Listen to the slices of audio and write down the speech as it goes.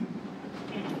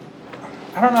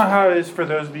I don't know how it is for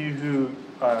those of you who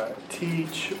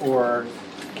teach or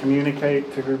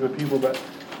communicate to a group of people, but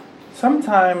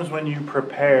sometimes when you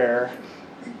prepare,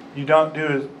 you don't do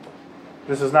as...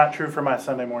 This is not true for my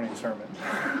Sunday morning sermon.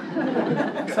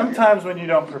 Sometimes when you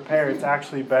don't prepare, it's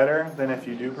actually better than if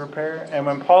you do prepare. And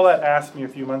when Paulette asked me a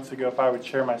few months ago if I would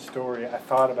share my story, I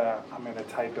thought about, I'm going to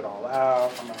type it all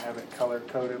out. I'm going to have it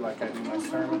color-coded like I do my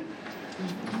sermon.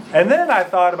 And then I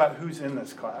thought about who's in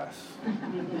this class.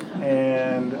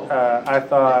 And I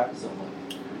thought,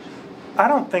 I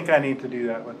don't think I need to do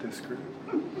that with this group.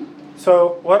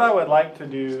 So what I would like to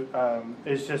do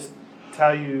is just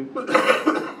tell you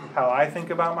how I think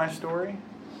about my story.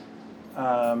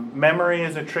 Memory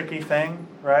is a tricky thing,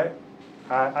 right?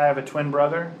 I have a twin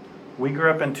brother. We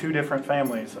grew up in two different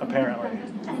families, apparently,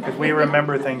 because we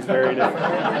remember things very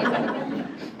differently.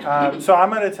 So I'm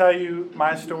going to tell you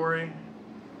my story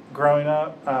growing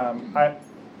up.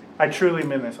 I truly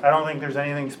mean this. I don't think there's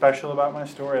anything special about my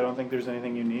story. I don't think there's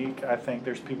anything unique. I think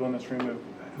there's people in this room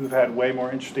who've had way more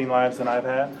interesting lives than I've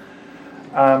had.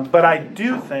 But I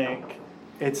do think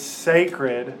it's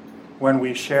sacred when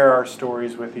we share our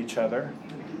stories with each other,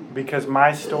 because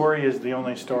my story is the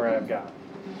only story I've got.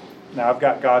 Now, I've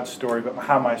got God's story, but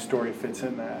how my story fits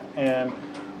in that. And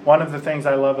one of the things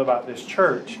I love about this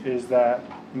church is that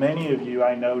many of you,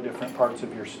 I know different parts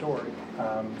of your story.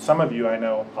 Some of you, I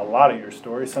know a lot of your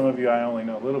story. Some of you, I only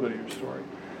know a little bit of your story.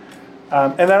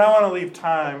 And then I want to leave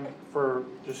time for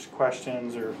just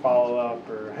questions or follow-up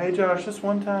or, hey, Josh, this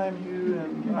one time you,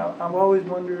 and I've always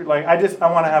wondered. Like, I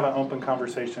want to have an open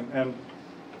conversation. And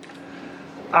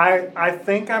I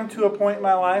think I'm to a point in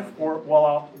my life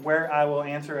where I will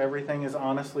answer everything as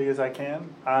honestly as I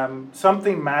can.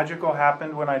 Something magical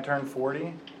happened when I turned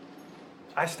 40.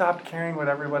 I stopped caring what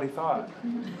everybody thought.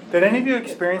 Did any of you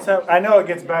experience that? I know it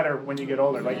gets better when you get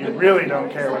older. Like, you really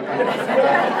don't care what people say.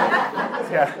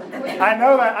 Yeah,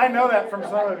 I know that from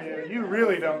some of you. You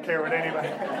really don't care what anybody.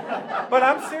 But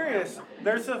I'm serious.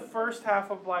 There's a first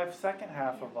half of life, second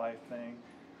half of life thing.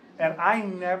 And I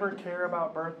never care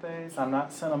about birthdays. I'm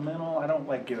not sentimental. I don't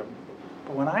get them.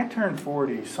 But when I turned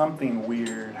 40, something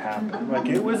weird happened. Like,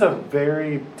 it was a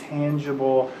very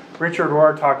tangible... Richard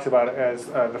Rohr talks about it as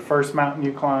the first mountain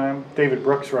you climb. David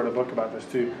Brooks wrote a book about this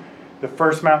too. The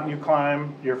first mountain you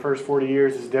climb, your first 40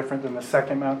 years, is different than the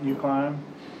second mountain you climb.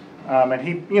 And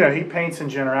he paints in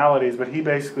generalities, but he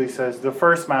basically says the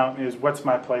first mountain is, what's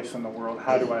my place in the world?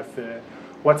 How do I fit?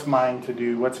 What's mine to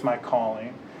do? What's my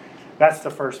calling? That's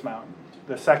the first mountain.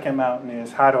 The second mountain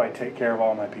is, how do I take care of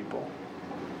all my people?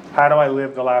 How do I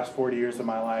live the last 40 years of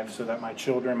my life so that my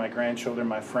children, my grandchildren,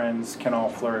 my friends can all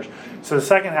flourish? So the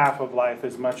second half of life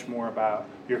is much more about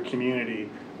your community,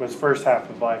 whereas first half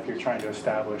of life you're trying to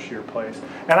establish your place.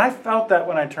 And I felt that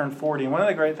when I turned 40. And one of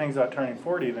the great things about turning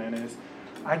 40 then is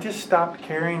I just stopped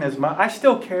caring as much. I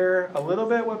still care a little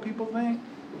bit what people think,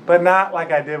 but not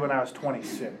like I did when I was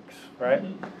 26, right?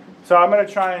 So I'm going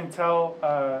to try and tell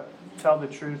the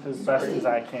truth as best as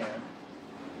I can.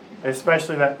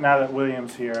 Especially that now that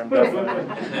William's here, I'm definitely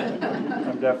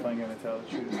going to tell the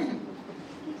truth.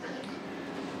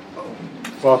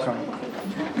 Welcome.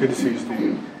 Good to see you,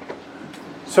 Steve.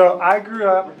 So I grew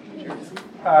up,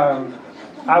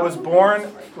 I was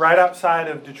born right outside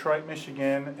of Detroit,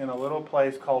 Michigan, in a little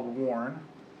place called Warren.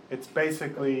 It's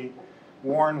basically,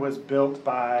 Warren was built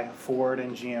by Ford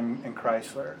and GM and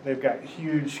Chrysler. They've got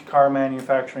huge car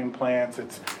manufacturing plants.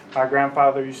 My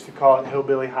grandfather used to call it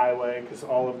Hillbilly Highway because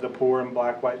all of the poor and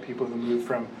black white people who moved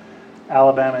from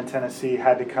Alabama and Tennessee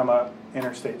had to come up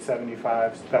Interstate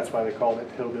 75. That's why they called it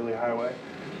Hillbilly Highway.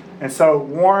 And so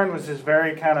Warren was this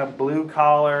very kind of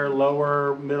blue-collar,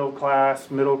 lower middle class,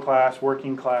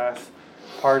 working class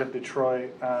part of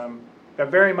Detroit that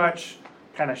very much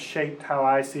kind of shaped how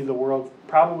I see the world,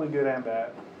 probably good and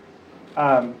bad.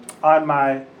 On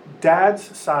my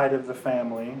dad's side of the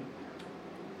family,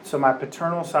 so my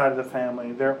paternal side of the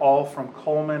family, they're all from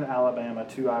Coleman, Alabama,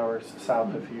 2 hours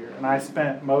south of here. And I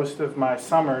spent most of my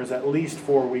summers, at least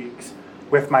 4 weeks,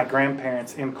 with my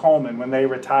grandparents in Coleman. When they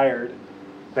retired,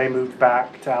 they moved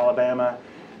back to Alabama.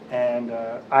 And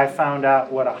I found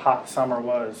out what a hot summer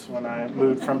was when I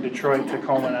moved from Detroit to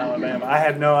Coleman, Alabama. I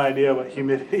had no idea what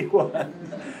humidity was.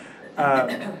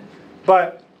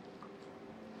 But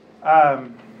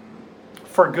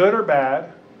for good or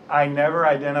bad, I never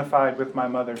identified with my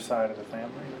mother's side of the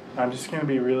family. I'm just going to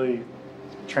be really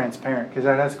transparent because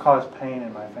that has caused pain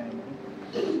in my family.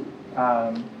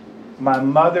 My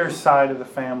mother's side of the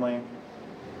family,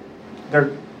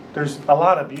 there's a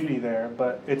lot of beauty there,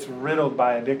 but it's riddled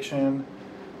by addiction,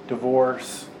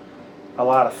 divorce, a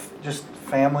lot of just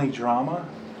family drama.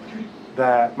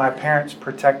 that my parents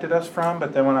protected us from,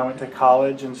 but then when I went to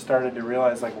college and started to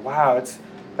realize, like, wow, it's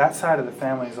that side of the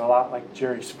family is a lot like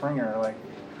Jerry Springer, like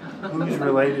who's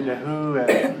related to who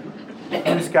and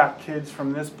who's got kids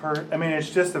from this I mean, it's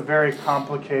just a very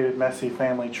complicated, messy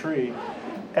family tree.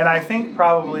 And I think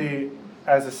probably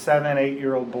as a 7,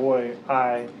 8-year-old boy,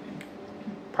 I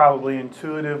probably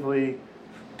intuitively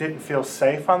didn't feel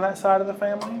safe on that side of the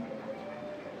family.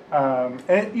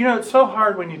 And you know, it's so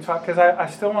hard when you talk, because I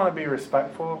still want to be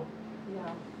respectful,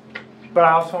 but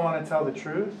I also want to tell the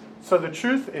truth. So the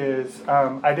truth is,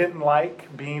 I didn't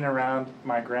like being around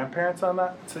my grandparents on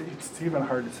that. It's even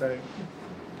hard to say.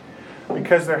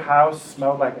 Because their house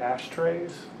smelled like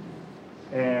ashtrays,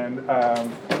 and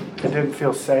it didn't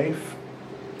feel safe.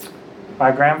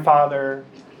 My grandfather,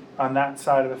 on that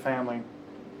side of the family,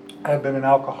 had been an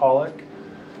alcoholic,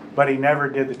 but he never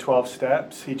did the 12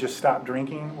 steps. He just stopped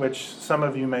drinking, which some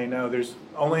of you may know. There's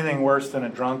only thing worse than a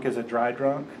drunk is a dry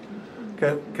drunk,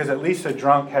 because at least a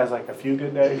drunk has like a few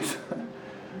good days.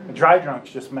 A dry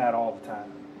drunk's just mad all the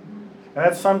time. And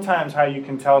that's sometimes how you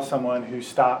can tell someone who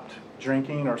stopped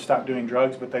drinking or stopped doing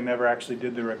drugs, but they never actually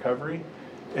did the recovery,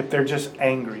 if they're just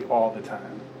angry all the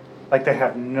time. Like they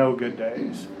have no good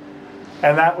days.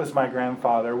 And that was my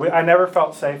grandfather. I never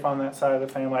felt safe on that side of the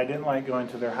family. I didn't like going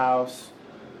to their house.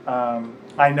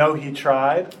 I know he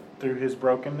tried through his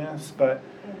brokenness, but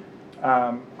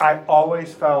I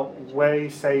always felt way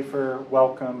safer,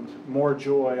 welcomed, more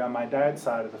joy on my dad's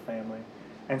side of the family.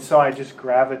 And so I just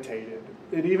gravitated.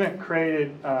 It even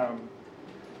created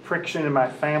friction in my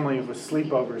family with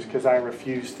sleepovers, because I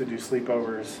refused to do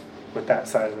sleepovers with that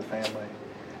side of the family.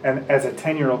 And as a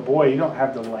 10-year-old boy, you don't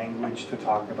have the language to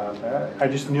talk about that. I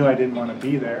just knew I didn't want to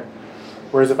be there.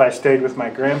 Whereas if I stayed with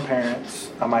my grandparents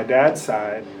on my dad's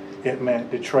side, it meant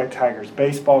Detroit Tigers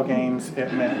baseball games.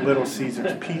 It meant Little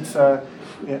Caesars pizza.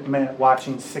 It meant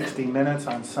watching 60 Minutes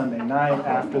on Sunday night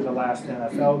after the last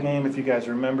NFL game. If you guys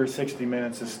remember, 60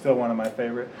 Minutes is still one of my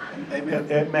favorite.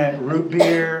 It meant root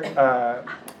beer,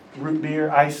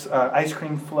 ice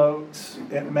cream floats.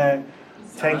 It meant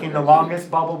taking the longest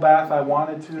bubble bath I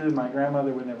wanted to, and my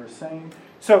grandmother would never sing.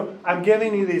 So I'm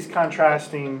giving you these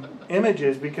contrasting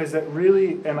images because it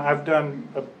really, and I've done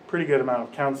a pretty good amount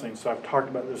of counseling, so I've talked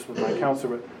about this with my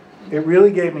counselor, but it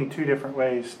really gave me two different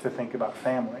ways to think about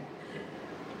family.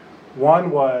 One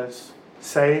was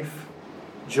safe,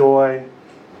 joy,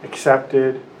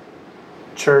 accepted,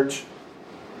 church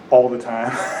all the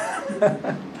time.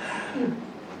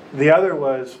 The other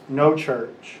was no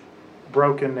church,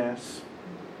 brokenness,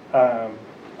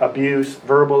 abuse,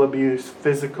 verbal abuse,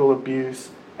 physical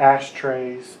abuse,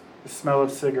 ashtrays, the smell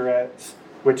of cigarettes,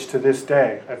 which to this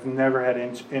day, I've never had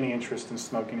any interest in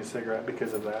smoking a cigarette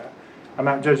because of that. I'm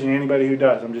not judging anybody who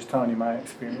does. I'm just telling you my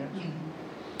experience.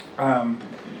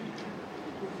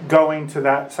 Going to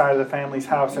that side of the family's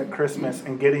house at Christmas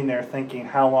and getting there thinking,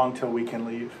 how long till we can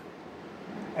leave?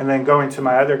 And then going to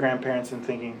my other grandparents and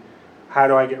thinking, how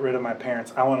do I get rid of my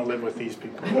parents? I want to live with these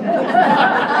people.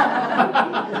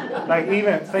 Like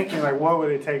even thinking, like, what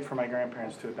would it take for my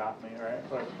grandparents to adopt me, right?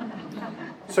 Like,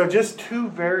 so just two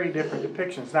very different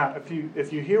depictions. Now,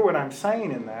 if you hear what I'm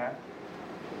saying in that,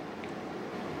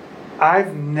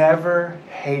 I've never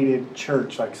hated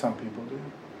church like some people do.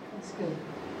 That's good.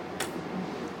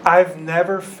 I've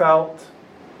never felt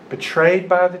betrayed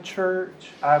by the church.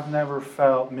 I've never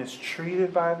felt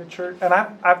mistreated by the church. And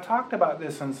I've talked about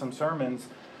this in some sermons,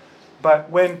 but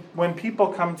when people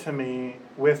come to me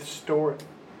with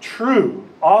true,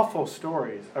 awful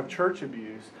stories of church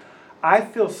abuse, I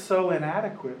feel so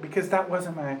inadequate because that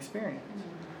wasn't my experience.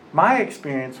 My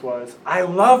experience was, I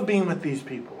love being with these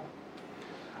people.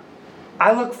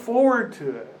 I look forward to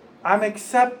it. I'm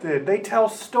accepted. They tell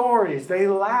stories. They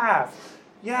laugh.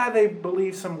 Yeah, they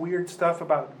believe some weird stuff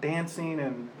about dancing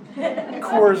and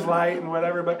Coors Light and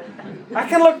whatever, but I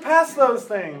can look past those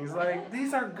things. Like,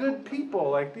 these are good people.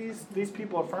 Like, these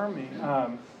people affirm me.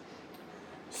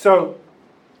 So,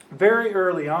 very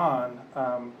early on,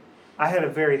 I had a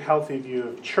very healthy view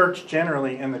of church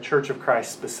generally and the Church of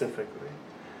Christ specifically.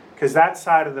 Because that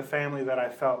side of the family that I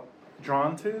felt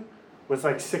drawn to was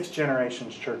like 6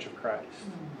 generations Church of Christ.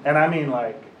 And I mean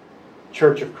like,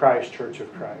 Church of Christ, Church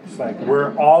of Christ. Like,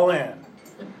 we're all in.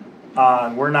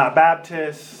 We're not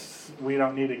Baptists. We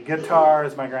don't need a guitar,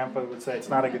 as my grandfather would say. It's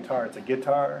not a guitar, it's a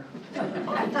guitar.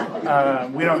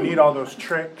 We don't need all those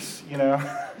tricks, you know.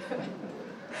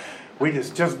 We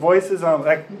just voices on.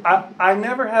 Like, I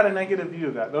never had a negative view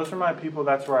of that. Those are my people.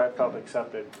 That's where I felt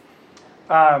accepted.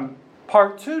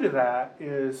 Part 2 to that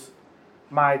is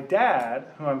my dad,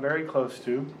 who I'm very close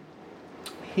to,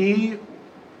 he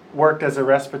worked as a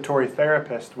respiratory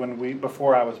therapist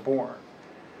before I was born.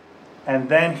 And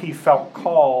then he felt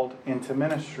called into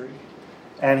ministry.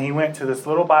 And he went to this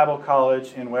little Bible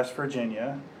college in West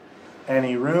Virginia. And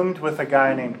he roomed with a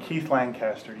guy named Keith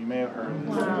Lancaster. You may have heard of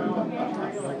this.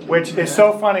 Wow. Which is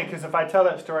so funny, because if I tell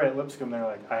that story at Lipscomb, they're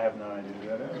like, I have no idea who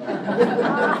that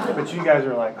is. But you guys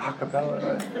are like, a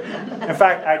cappella. In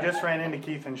fact, I just ran into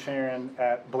Keith and Sharon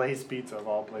at Blaze Pizza, of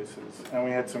all places. And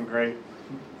we had some great...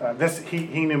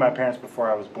 he knew my parents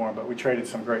before I was born, but we traded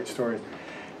some great stories.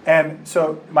 And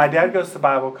so my dad goes to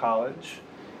Bible college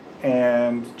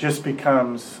and just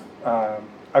becomes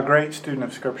a great student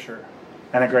of Scripture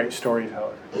and a great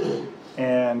storyteller.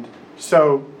 And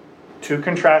so, two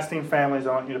contrasting families,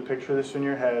 I want you to picture this in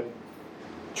your head.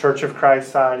 Church of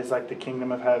Christ side is like the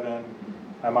kingdom of heaven.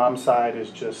 My mom's side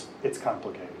is just, it's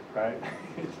complicated, right?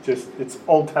 It's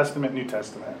Old Testament, New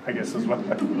Testament, I guess is one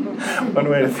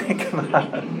way to think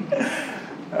about it.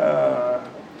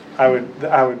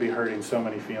 I would be hurting so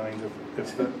many feelings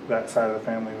if that side of the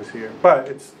family was here. But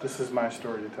this is my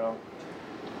story to tell.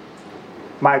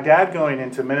 My dad going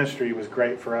into ministry was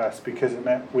great for us because it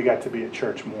meant we got to be at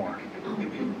church more.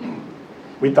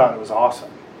 We thought it was awesome.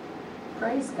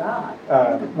 Praise God.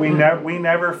 We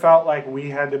never felt like we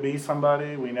had to be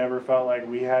somebody. We never felt like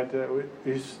we had to.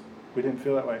 We didn't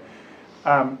feel that way.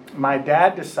 My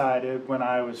dad decided when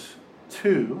I was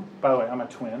 2. By the way, I'm a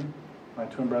twin. My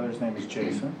twin brother's name is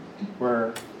Jason.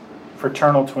 We're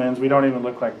fraternal twins. We don't even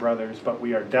look like brothers, but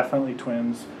we are definitely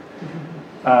twins.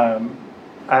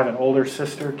 I have an older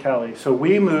sister, Kelly. So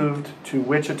we moved to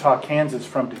Wichita, Kansas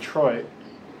from Detroit,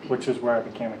 which is where I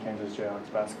became a Kansas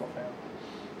Jayhawks basketball fan.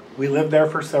 We lived there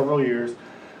for several years.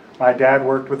 My dad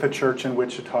worked with a church in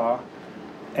Wichita.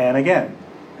 And again,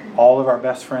 all of our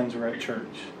best friends were at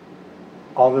church.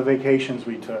 All the vacations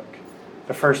we took.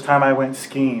 The first time I went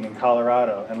skiing in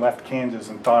Colorado and left Kansas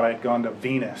and thought I'd gone to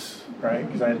Venus, right?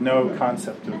 Because I had no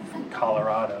concept of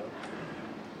Colorado.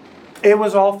 It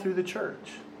was all through the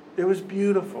church. It was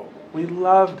beautiful. We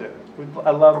loved it.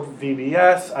 I loved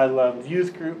VBS. I loved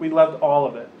youth group. We loved all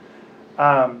of it.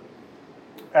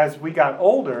 As we got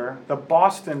older, the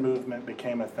Boston movement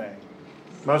became a thing.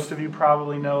 Most of you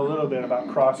probably know a little bit about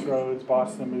Crossroads,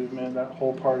 Boston movement, that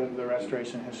whole part of the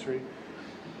Restoration history.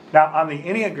 Now, on the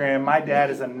Enneagram, my dad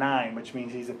is a 9, which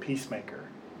means he's a peacemaker.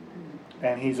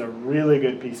 And he's a really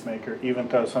good peacemaker, even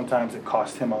though sometimes it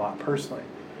cost him a lot personally.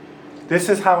 This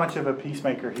is how much of a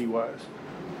peacemaker he was.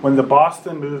 When the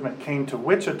Boston movement came to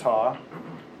Wichita,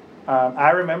 I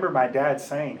remember my dad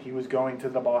saying he was going to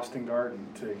the Boston Garden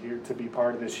to be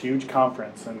part of this huge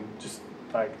conference, and just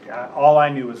like all I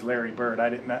knew was Larry Bird. I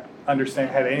didn't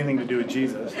understand had anything to do with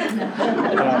Jesus.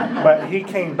 But he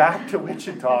came back to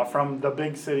Wichita from the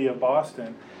big city of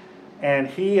Boston, and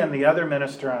he and the other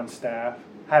minister on staff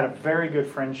had a very good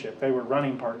friendship. They were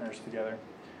running partners together,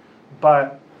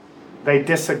 but they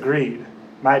disagreed.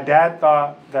 My dad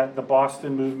thought that the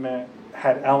Boston movement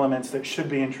had elements that should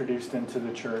be introduced into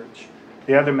the church.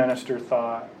 The other minister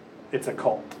thought it's a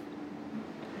cult.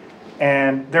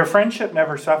 And their friendship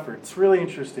never suffered. It's really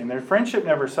interesting. Their friendship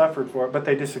never suffered for it, but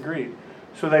they disagreed.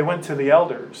 So they went to the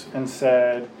elders and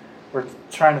said, we're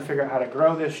trying to figure out how to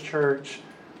grow this church.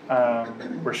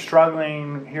 We're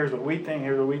struggling. Here's what we think.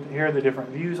 Here are the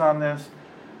different views on this.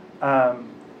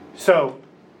 So,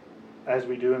 as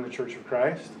we do in the Church of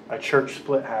Christ, a church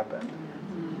split happened.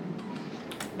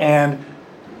 And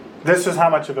this is how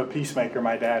much of a peacemaker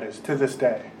my dad is to this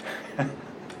day.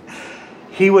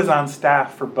 He was on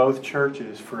staff for both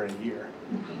churches for a year.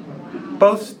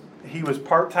 He was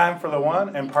part-time for the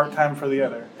one and part-time for the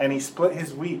other. And he split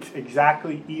his weeks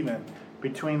exactly even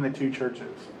between the two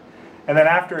churches. And then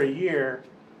after a year,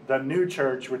 the new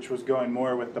church, which was going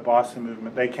more with the Boston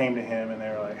movement, they came to him and they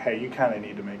were like, hey, you kind of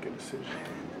need to make a decision.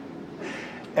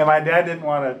 And my dad didn't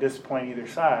want to disappoint either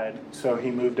side, so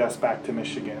he moved us back to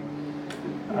Michigan.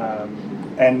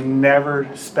 And never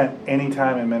spent any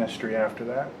time in ministry after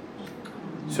that.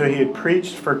 So he had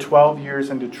preached for 12 years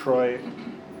in Detroit,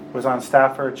 was on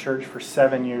staff for a church for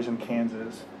 7 years in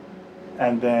Kansas,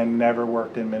 and then never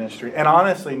worked in ministry. And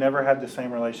honestly, never had the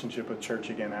same relationship with church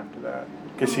again after that,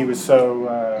 because he was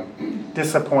so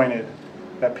disappointed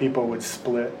that people would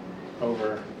split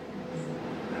over.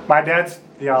 My dad's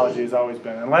theology has always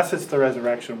been, unless it's the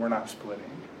resurrection, we're not splitting.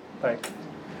 Like,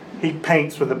 he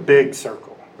paints with a big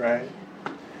circle, right?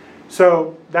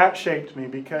 So that shaped me,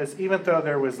 because even though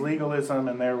there was legalism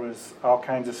and there was all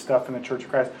kinds of stuff in the Church of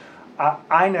Christ,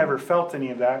 I never felt any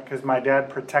of that because my dad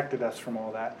protected us from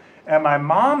all that. And my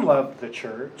mom loved the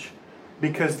church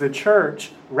because the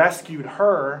church rescued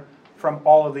her from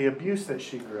all of the abuse that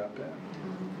she grew up in.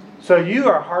 So you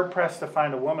are hard-pressed to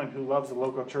find a woman who loves the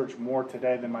local church more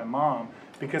today than my mom,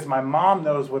 because my mom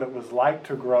knows what it was like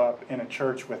to grow up in a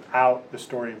church without the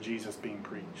story of Jesus being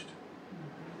preached.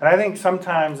 And I think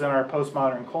sometimes in our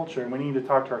postmodern culture, and we need to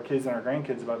talk to our kids and our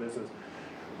grandkids about this, is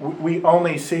we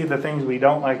only see the things we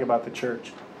don't like about the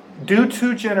church. Do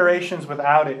 2 generations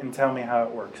without it and tell me how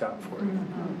it works out for you.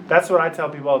 That's what I tell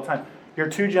people all the time. You're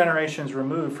 2 generations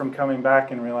removed from coming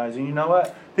back and realizing, you know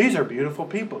what? These are beautiful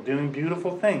people doing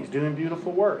beautiful things, doing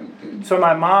beautiful work. So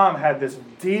my mom had this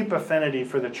deep affinity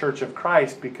for the Church of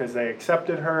Christ because they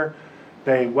accepted her,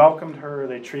 they welcomed her,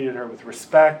 they treated her with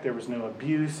respect, there was no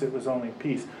abuse, it was only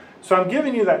peace. So I'm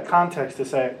giving you that context to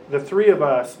say the 3 of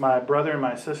us, my brother and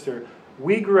my sister,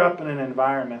 we grew up in an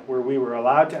environment where we were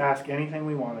allowed to ask anything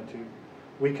we wanted to.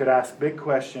 We could ask big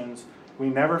questions. We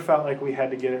never felt like we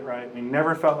had to get it right. We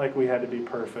never felt like we had to be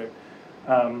perfect.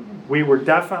 We were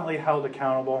definitely held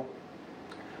accountable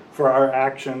for our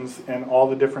actions and all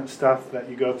the different stuff that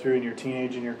you go through in your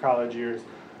teenage and your college years.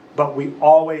 But we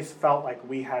always felt like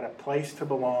we had a place to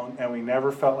belong, and we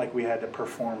never felt like we had to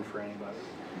perform for anybody.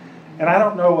 And I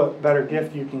don't know what better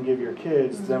gift you can give your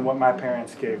kids than what my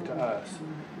parents gave to us.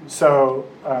 So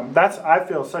I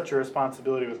feel such a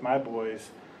responsibility with my boys.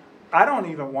 I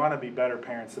don't even want to be better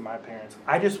parents than my parents.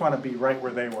 I just want to be right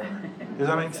where they were. Does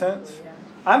that make sense?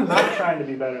 I'm not trying to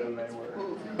be better than they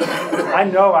were. I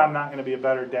know I'm not going to be a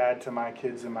better dad to my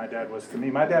kids than my dad was to me.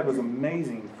 My dad was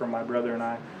amazing for my brother and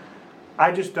I.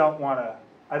 I just don't want to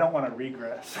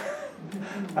regress.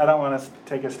 I don't want to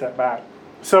take a step back.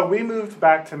 So we moved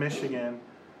back to Michigan.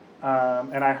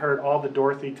 And I heard all the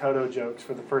Dorothy Toto jokes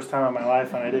for the first time in my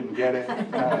life, and I didn't get it.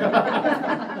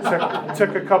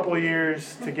 Took a couple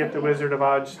years to get the Wizard of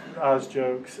Oz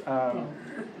jokes.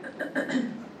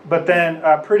 But then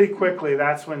pretty quickly,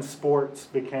 that's when sports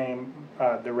became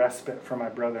the respite for my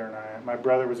brother and I. My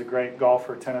brother was a great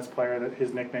golfer, tennis player. That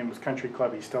his nickname was Country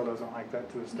Club. He still doesn't like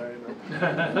that to this day.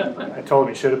 But I told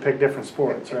him he should have picked different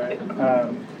sports, right?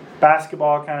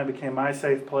 Basketball kind of became my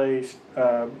safe place.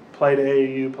 Played at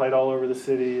AAU, played all over the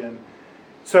city. And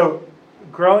so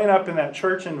growing up in that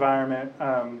church environment,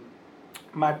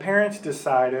 my parents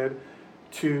decided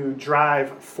to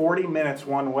drive 40 minutes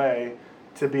one way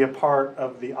to be a part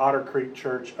of the Otter Creek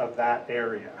Church of that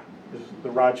area,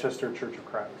 the Rochester Church of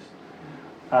Christ.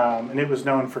 And it was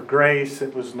known for grace,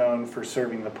 it was known for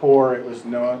serving the poor, it was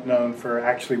known for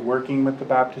actually working with the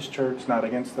Baptist church, not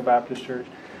against the Baptist church.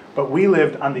 But we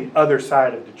lived on the other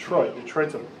side of Detroit.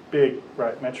 Detroit's a big,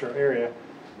 metro area.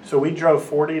 So we drove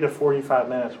 40 to 45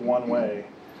 minutes one way.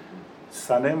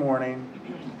 Sunday morning,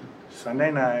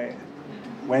 Sunday night,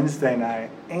 Wednesday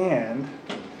night, and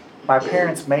my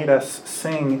parents made us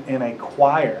sing in a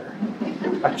choir,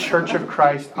 a Church of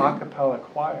Christ a cappella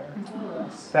choir.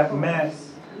 That meant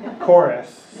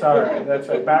chorus, sorry, that's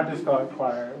right, Baptist call it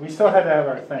choir. We still had to have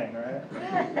our thing, right?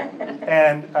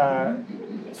 And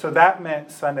so that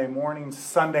meant Sunday mornings,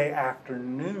 Sunday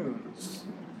afternoons,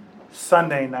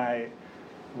 Sunday night,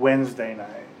 Wednesday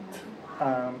night.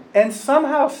 And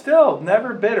somehow still,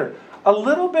 never bitter. A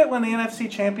little bit when the NFC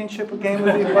Championship game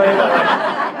would be played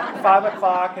at like 5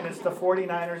 o'clock and it's the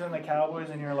 49ers and the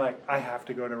Cowboys and you're like, I have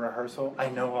to go to rehearsal. I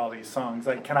know all these songs.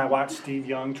 Like, can I watch Steve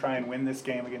Young try and win this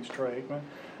game against Troy Aikman?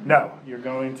 No, you're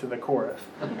going to the chorus.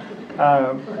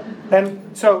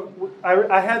 And so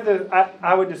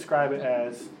I would describe it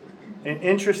as an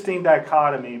interesting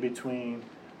dichotomy between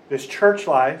this church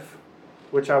life,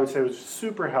 which I would say was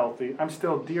super healthy. I'm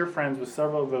still dear friends with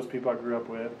several of those people I grew up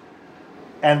with.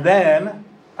 And then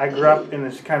I grew up in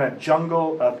this kind of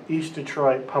jungle of East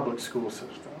Detroit public school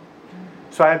system.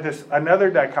 So I had this another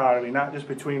dichotomy, not just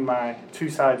between my 2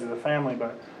 sides of the family,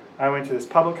 but I went to this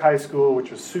public high school,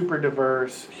 which was super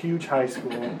diverse, huge high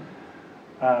school,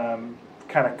 kind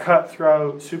of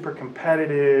cutthroat, super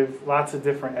competitive, lots of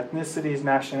different ethnicities,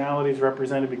 nationalities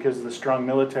represented because of the strong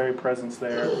military presence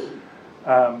there.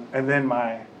 And then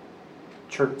my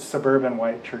church, suburban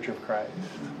white Church of Christ.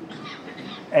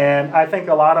 And I think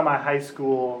a lot of my high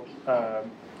school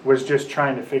was just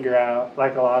trying to figure out,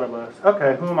 like a lot of us,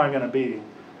 okay, who am I going to be?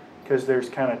 Because there's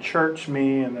kind of church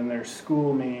me and then there's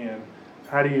school me, and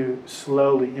how do you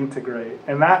slowly integrate?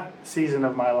 And that season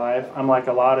of my life, I'm like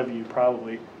a lot of you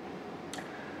probably,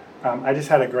 I just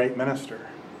had a great minister.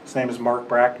 His name is Mark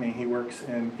Brackney. He works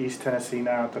in East Tennessee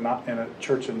now in a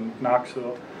church in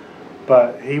Knoxville.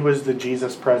 But he was the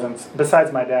Jesus presence.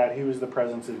 Besides my dad, he was the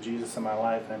presence of Jesus in my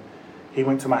life. And he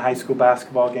went to my high school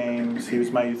basketball games. He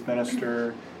was my youth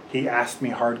minister. He asked me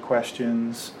hard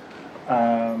questions.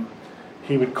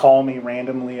 He would call me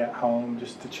randomly at home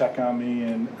just to check on me.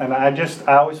 And I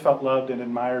always felt loved and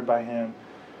admired by him.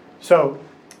 So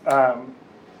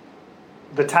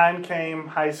the time came,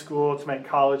 high school, to make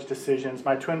college decisions.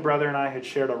 My twin brother and I had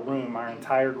shared a room our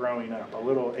entire growing up, a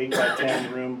little 8 by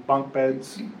 10 room, bunk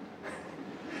beds.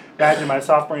 Imagine my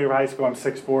sophomore year of high school, I'm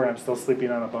 6'4", and I'm still sleeping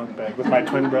on a bunk bed with my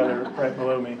twin brother right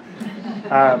below me.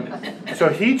 So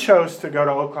he chose to go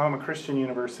to Oklahoma Christian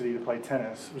University to play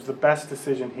tennis. It was the best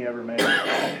decision he ever made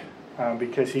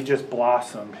because he just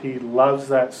blossomed. He loves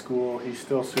that school. He's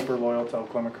still super loyal to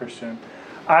Oklahoma Christian.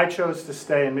 I chose to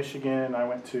stay in Michigan. I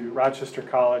went to Rochester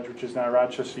College, which is now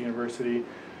Rochester University.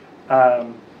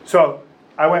 So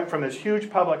I went from this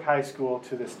huge public high school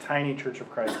to this tiny Church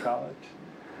of Christ college.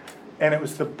 And it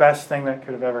was the best thing that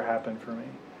could have ever happened for me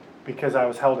because I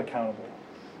was held accountable.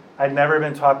 I'd never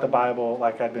been taught the Bible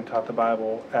like I'd been taught the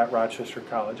Bible at Rochester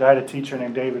College. I had a teacher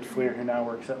named David Fleer who now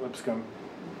works at Lipscomb.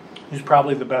 He's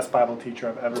probably the best Bible teacher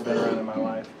I've ever been around in my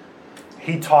life.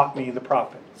 He taught me the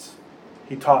prophets.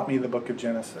 He taught me the book of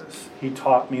Genesis. He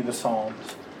taught me the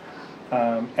Psalms.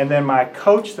 And then my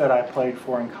coach that I played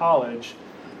for in college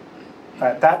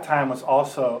at that time was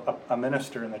also a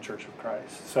minister in the Church of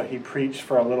Christ. So he preached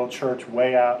for a little church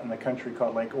way out in the country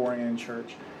called Lake Orion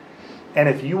Church. And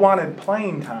if you wanted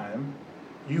playing time,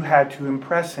 you had to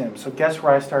impress him. So guess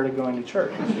where I started going to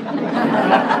church?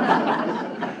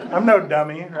 I'm no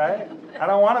dummy, right? I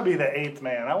don't want to be the 8th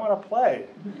man. I want to play.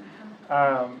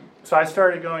 So I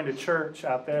started going to church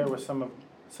out there with some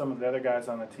of the other guys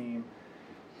on the team.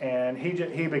 And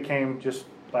he became just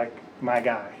like my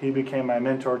guy. He became my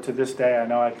mentor. To this day, I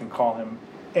know I can call him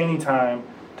anytime,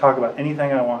 talk about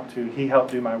anything I want to. He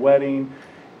helped do my wedding.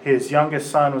 His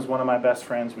youngest son was one of my best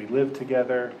friends. We lived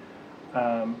together.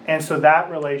 And so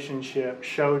that relationship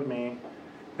showed me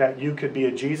that you could be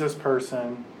a Jesus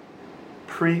person,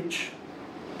 preach,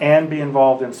 and be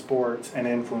involved in sports and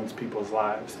influence people's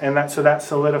lives. And that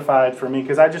solidified for me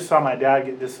because I just saw my dad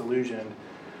get disillusioned.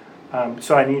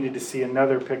 So I needed to see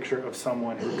another picture of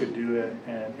someone who could do it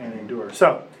and endure.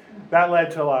 So that led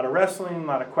to a lot of wrestling, a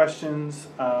lot of questions.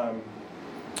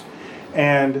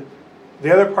 And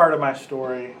the other part of my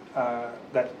story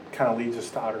that kind of leads us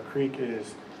to Otter Creek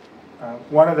is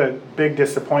one of the big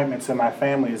disappointments in my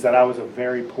family is that I was a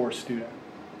very poor student.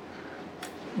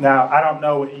 Now, I don't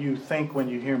know what you think when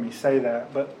you hear me say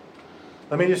that, but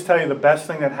let me just tell you the best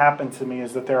thing that happened to me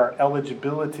is that there are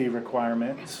eligibility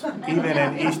requirements, even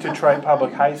in East Detroit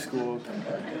public high schools.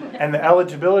 And the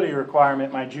eligibility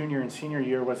requirement my junior and senior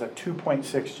year was a 2.6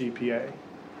 GPA.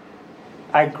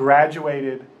 I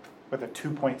graduated with a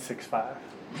 2.65.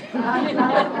 I'm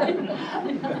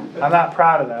not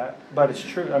proud of that, but it's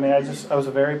true. I mean, I was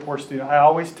a very poor student. I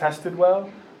always tested well,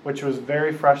 which was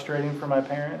very frustrating for my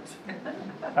parents.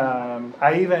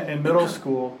 I even, in middle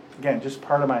school, again, just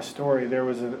part of my story, there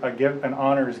was an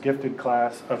honors gifted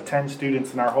class of 10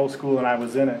 students in our whole school, and I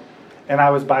was in it. And I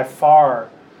was by far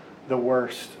the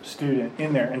worst student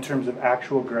in there in terms of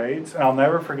actual grades. And I'll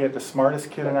never forget the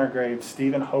smartest kid in our grade,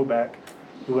 Stephen Hobeck,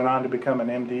 who went on to become an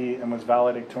MD and was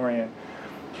valedictorian.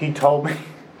 He told me,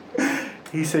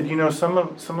 he said, you know, some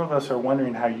of us are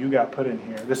wondering how you got put in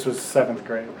here. This was 7th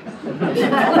grade.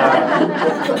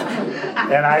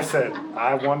 And I said,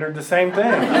 I wondered the same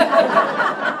thing.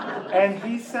 And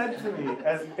he said to me,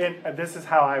 this is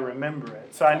how I remember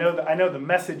it. So I know the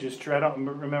message is true. I don't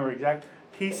remember exactly.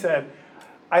 He said,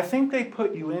 I think they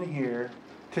put you in here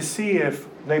to see if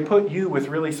they put you with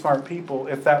really smart people,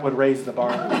 if that would raise the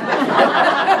bar.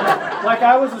 Like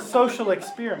I was a social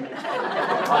experiment.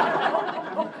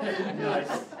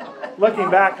 Looking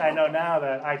back, I know now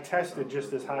that I tested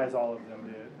just as high as all of them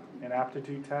did in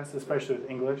aptitude tests, especially with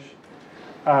English.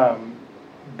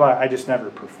 But I just never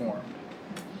performed.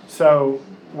 So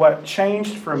what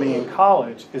changed for me in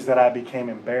college is that I became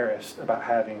embarrassed about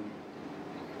having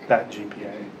that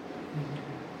GPA.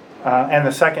 And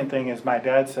the second thing is my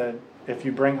dad said, if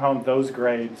you bring home those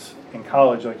grades in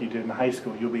college like you did in high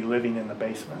school, you'll be living in the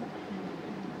basement.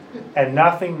 And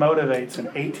nothing motivates an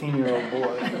 18-year-old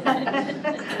boy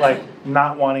like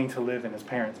not wanting to live in his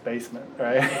parents' basement,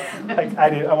 right? Like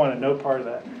I wanted no part of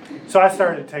that. So I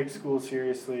started to take school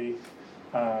seriously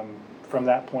from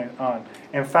that point on.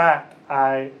 In fact,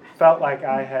 I felt like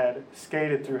I had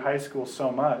skated through high school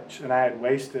so much and I had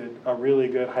wasted a really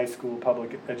good high school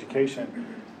public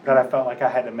education that I felt like I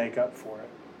had to make up for it.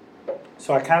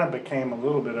 So I kind of became a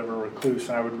little bit of a recluse,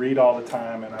 and I would read all the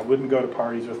time, and I wouldn't go to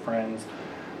parties with friends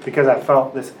because I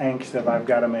felt this angst of I've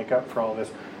got to make up for all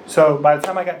this. So by the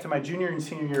time I got to my junior and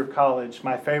senior year of college,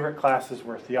 my favorite classes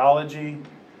were theology,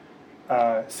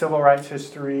 civil rights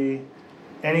history,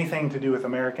 anything to do with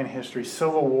American history.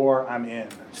 Civil War, I'm in.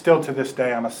 Still to this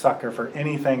day, I'm a sucker for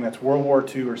anything that's World War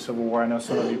II or Civil War. I know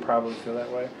some of you probably feel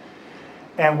that way.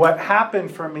 And what happened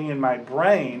for me in my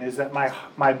brain is that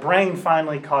my brain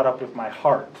finally caught up with my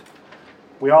heart.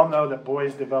 We all know that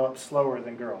boys develop slower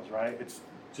than girls, right? It's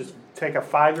just take a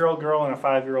 5-year-old girl and a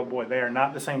 5-year-old boy. They are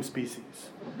not the same species.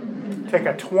 Take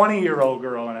a 20-year-old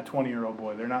girl and a 20-year-old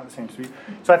boy. They're not the same species.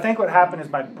 So I think what happened is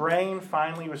my brain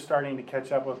finally was starting to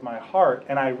catch up with my heart,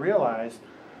 and I realized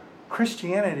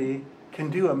Christianity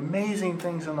can do amazing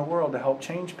things in the world to help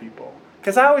change people.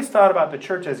 Because I always thought about the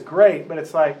church as great, but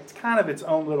it's like, it's kind of its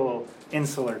own little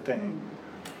insular thing.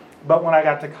 But when I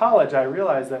got to college, I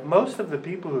realized that most of the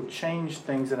people who've changed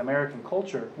things in American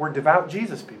culture were devout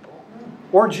Jesus people,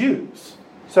 or Jews.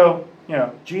 So,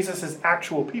 Jesus is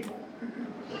actual people.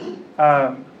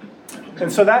 And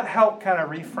so that helped kind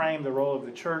of reframe the role of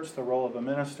the church, the role of a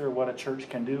minister, what a church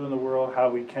can do in the world,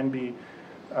 how we can be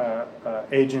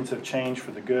agents of change for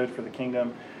the good, for the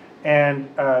kingdom. And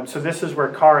so this is where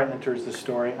Kara enters the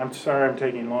story. I'm sorry I'm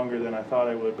taking longer than I thought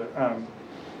I would, but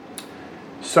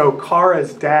so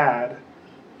Kara's dad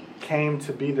came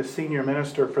to be the senior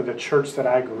minister for the church that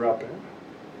I grew up in.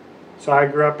 So I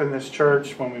grew up in this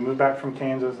church when we moved back from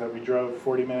Kansas that we drove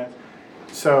 40 minutes.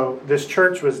 So this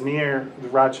church was near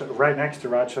right next to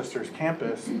Rochester's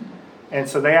campus. And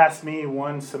so they asked me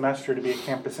one semester to be a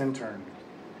campus intern.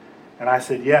 And I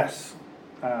said yes.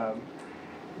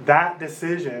 That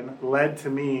decision led to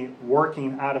me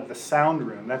working out of the sound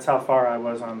room. That's how far I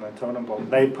was on the totem pole.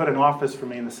 They put an office for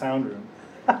me in the sound room.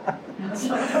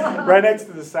 Right next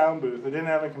to the sound booth. I didn't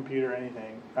have a computer or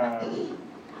anything.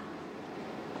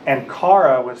 And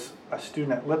Kara was a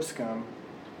student at Lipscomb,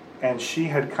 and she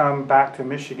had come back to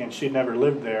Michigan. She'd never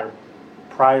lived there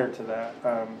prior to that.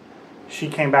 She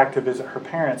came back to visit her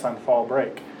parents on fall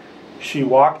break. She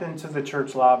walked into the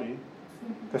church lobby.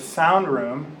 The sound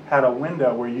room had a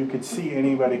window where you could see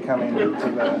anybody coming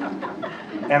into the...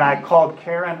 And I called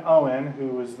Karen Owen, who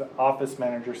was the office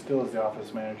manager, still is the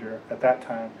office manager at that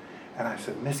time, and I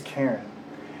said, Miss Karen.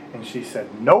 And she said,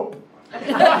 nope.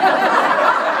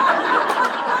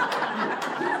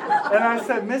 And I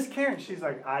said, Miss Karen. She's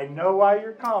like, I know why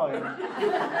you're calling. And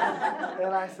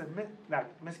I said,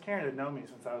 Miss Karen had known me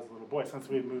since I was a little boy, since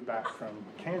we had moved back from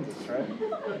Kansas, right?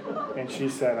 And she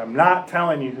said, I'm not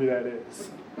telling you who that is.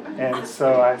 And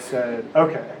so I said,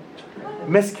 okay,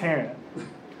 Miss Karen,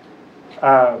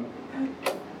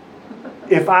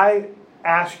 if I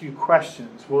ask you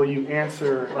questions, will you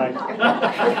answer like...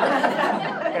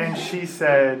 And she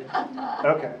said,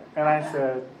 okay. And I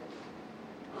said,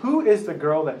 who is the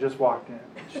girl that just walked in?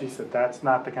 She said, that's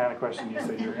not the kind of question you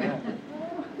said you were going to ask.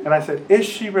 And I said, is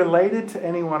she related to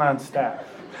anyone on staff?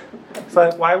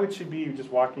 So why would she be just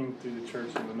walking through the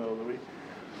church in the middle of the week?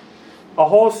 A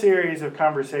whole series of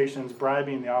conversations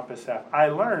bribing the office staff. I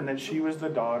learned that she was the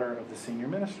daughter of the senior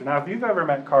minister. Now, if you've ever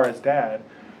met Kara's dad,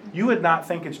 you would not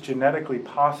think it's genetically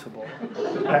possible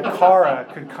that Kara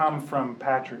could come from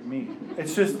Patrick Mead.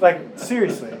 It's just like,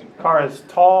 seriously, Kara's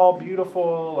tall,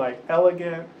 beautiful, like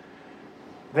elegant.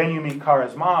 Then you meet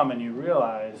Kara's mom and you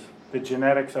realize the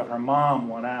genetics of her mom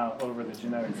won out over the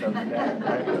genetics of her dad,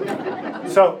 right?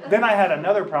 So then I had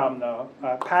another problem though.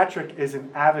 Patrick is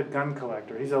an avid gun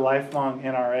collector. He's a lifelong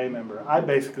NRA member. I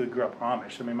basically grew up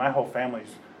Amish. I mean, my whole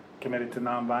family's committed to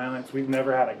nonviolence. We've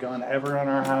never had a gun ever in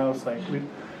our house.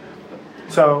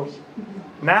 So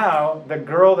now the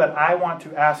girl that I want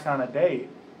to ask on a date,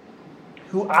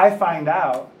 who I find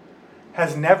out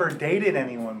has never dated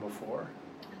anyone before,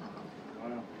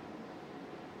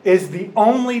 is the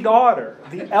only daughter,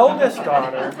 the eldest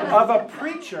daughter of a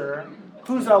preacher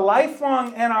who's a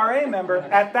lifelong NRA member.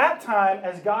 At that time,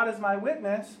 as God is my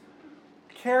witness,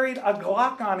 carried a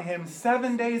Glock on him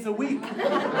 7 days a week.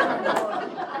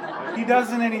 He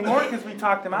doesn't anymore because we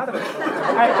talked him out of it.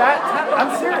 At that time,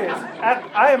 I'm serious.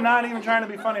 I am not even trying to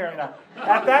be funny right now.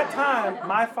 At that time,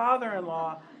 my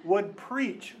father-in-law would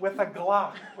preach with a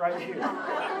Glock right here.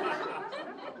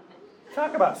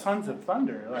 Talk about sons of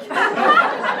thunder. Like,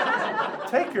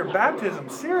 take your baptism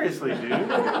seriously, dude.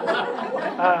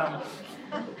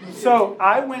 So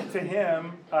I went to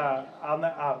him.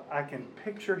 I can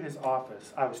picture his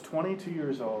office. I was 22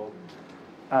 years old.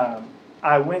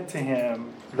 I went to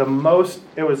him.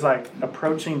 It was like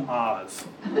approaching Oz.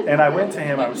 And I went to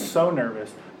him. I was so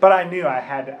nervous. But I knew I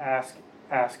had to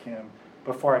ask him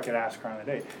before I could ask her on a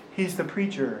date. He's the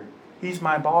preacher. He's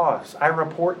my boss. I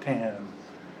report to him.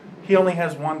 He only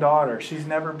has one daughter. She's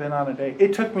never been on a date.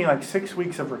 It took me like 6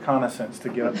 weeks of reconnaissance to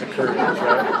get up the courage,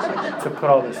 right, to put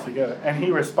all this together. And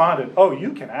he responded, oh,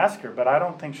 you can ask her, but I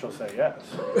don't think she'll say yes.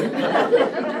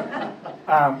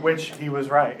 Which he was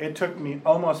right. It took me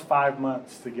almost 5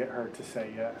 months to get her to say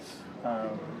yes.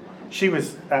 She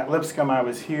was at Lipscomb. I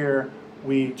was here.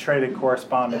 we traded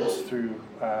correspondence through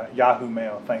Yahoo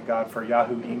Mail. Thank God for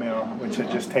Yahoo email, which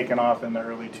had just taken off in the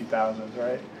early 2000s,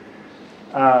 right?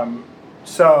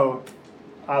 So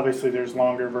obviously there's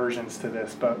longer versions to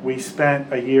this, but we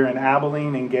spent a year in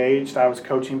Abilene engaged. I was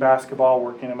coaching basketball,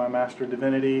 working in my Master of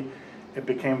Divinity. It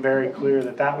became very clear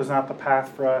that that was not the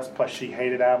path for us, plus she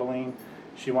hated Abilene.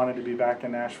 She wanted to be back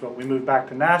in Nashville. We moved back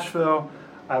to Nashville.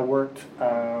 I worked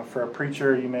for a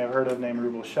preacher you may have heard of named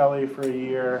Rubel Shelley for a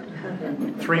year.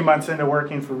 3 months into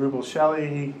working for Rubel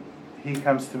Shelley, he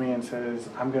comes to me and says,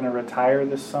 I'm going to retire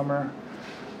this summer.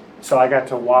 So I got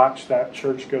to watch that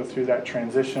church go through that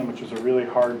transition, which was a really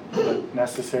hard but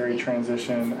necessary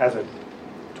transition as a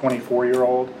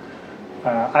 24-year-old.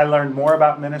 I learned more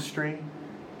about ministry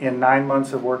in 9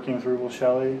 months of working with Rubel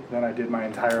Shelley than I did my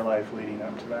entire life leading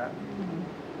up to that.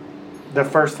 The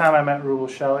first time I met Rubel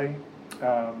Shelley,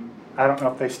 I don't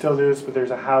know if they still do this, but there's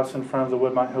a house in front of the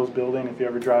Woodmont Hills building. If you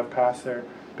ever drive past there,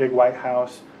 big white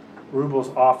house.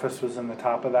 Rubel's office was in the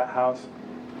top of that house.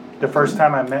 The first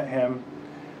time I met him,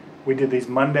 we did these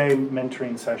Monday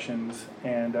mentoring sessions,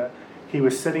 and he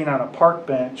was sitting on a park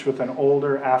bench with an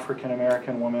older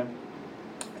African-American woman.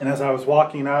 And as I was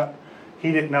walking up,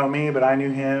 he didn't know me, but I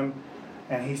knew him,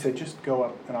 and he said, just go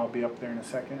up, and I'll be up there in a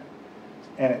second.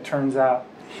 And it turns out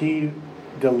he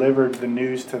delivered the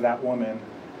news to that woman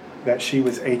that she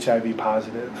was HIV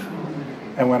positive.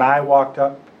 And when I walked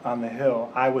up on the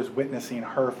hill, I was witnessing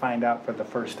her find out for the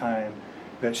first time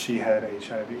that she had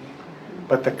HIV.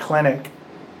 But the clinic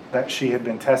that she had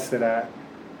been tested at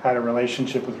had a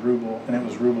relationship with Rubel, and it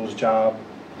was Rubel's job.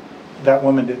 That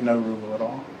woman didn't know Rubel at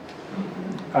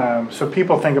all. So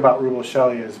people think about Rubel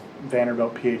Shelley as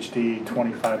Vanderbilt PhD,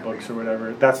 25 books or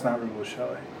whatever. That's not Rubel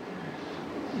Shelley.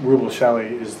 Rubel Shelley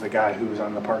is the guy who was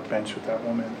on the park bench with that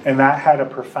woman. And that had a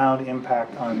profound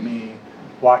impact on me,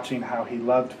 watching how he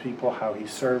loved people, how he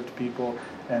served people.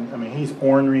 And I mean, he's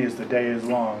ornery as the day is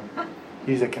long.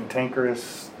 He's a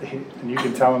cantankerous, and you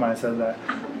can tell him I said that,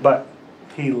 but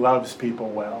he loves people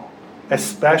well.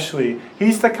 Especially,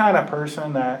 he's the kind of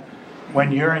person that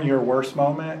when you're in your worst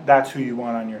moment, that's who you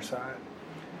want on your side.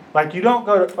 Like, you don't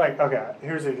go to, like, okay,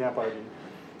 here's the example I give you.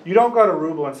 You don't go to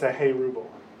Rubel and say, hey, Rubel,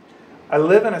 I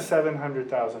live in a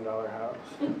 $700,000 house,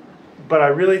 but I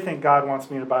really think God wants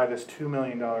me to buy this $2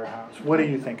 million house. What do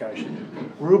you think I should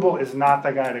do? Rubel is not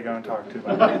the guy to go and talk to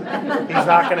about that. He's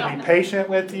not going to be patient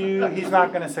with you. He's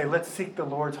not going to say, let's seek the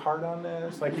Lord's heart on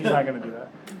this. Like, he's not going to do that.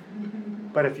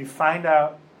 But if you find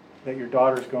out that your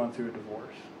daughter's going through a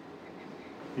divorce,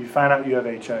 if you find out you have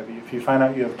HIV, if you find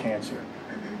out you have cancer,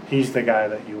 he's the guy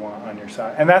that you want on your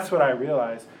side. And that's what I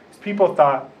realized. People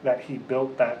thought that he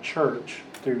built that church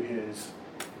through his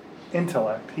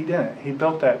intellect. He didn't. He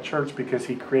built that church because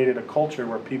he created a culture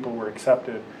where people were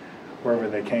accepted wherever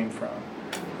they came from,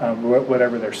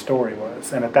 whatever their story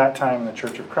was. And at that time in the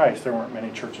Church of Christ, there weren't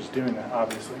many churches doing that,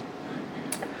 obviously.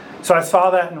 So I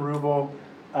saw that in Rubel,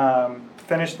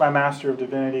 finished my Master of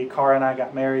Divinity. Cara and I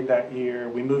got married that year.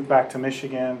 We moved back to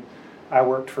Michigan. I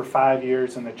worked for 5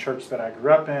 years in the church that I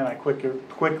grew up in. I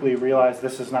quickly realized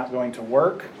this is not going to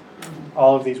work.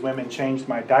 All of these women changed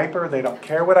my diaper. They don't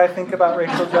care what I think about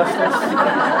racial justice.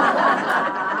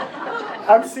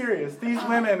 I'm serious. These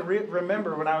women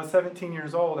remember when I was 17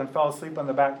 years old and fell asleep on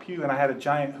the back pew and I had a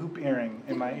giant hoop earring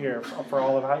in my ear for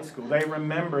all of high school. They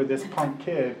remember this punk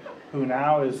kid who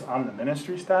now is on the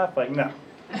ministry staff. Like, no,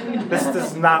 this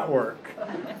does not work.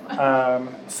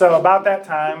 So about that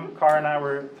time, Cara and I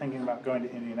were thinking about going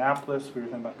to Indianapolis. We were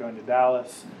thinking about going to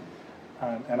Dallas.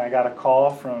 And I got a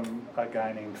call from a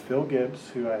guy named Phil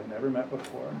Gibbs, who I had never met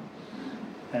before.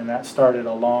 And that started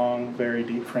a long, very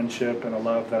deep friendship and a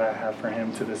love that I have for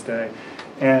him to this day.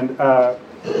 And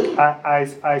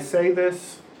I say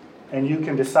this, and you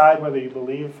can decide whether you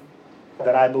believe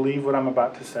that I believe what I'm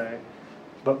about to say.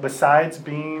 But besides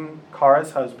being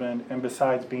Cara's husband and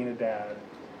besides being a dad,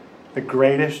 the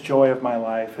greatest joy of my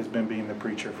life has been being the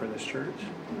preacher for this church.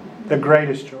 The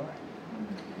greatest joy.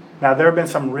 Now, there have been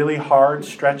some really hard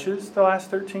stretches the last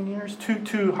 13 years,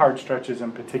 two hard stretches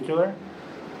in particular,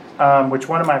 which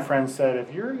one of my friends said,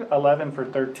 if you're 11 for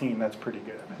 13, that's pretty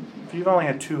good. If you've only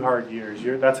had 2 hard years,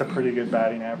 that's a pretty good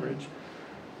batting average.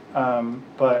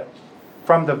 But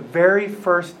from the very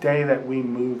first day that we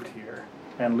moved here,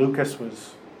 and Lucas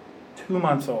was 2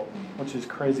 months old, which is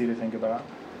crazy to think about,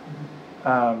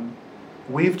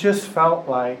 we've just felt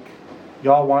like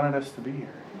y'all wanted us to be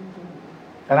here.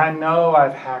 And I know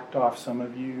I've hacked off some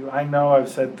of you. I know I've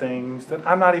said things that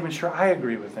I'm not even sure I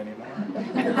agree with anymore.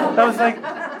 That was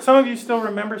like, some of you still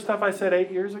remember stuff I said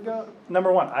 8 years ago. Number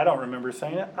one, I don't remember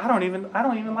saying it. I don't even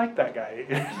like that guy 8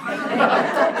 years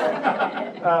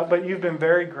ago. But you've been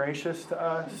very gracious to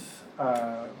us.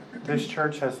 this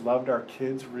church has loved our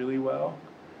kids really well.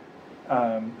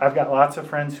 I've got lots of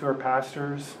friends who are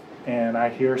pastors, and I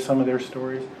hear some of their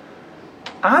stories.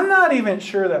 I'm not even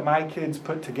sure that my kids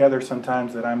put together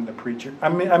sometimes that I'm the preacher. I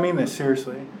mean this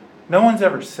seriously. No one's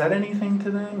ever said anything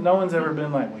to them. No one's ever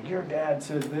been like, well, your dad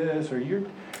says this, or your...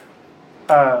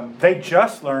 they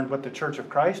just learned what the Church of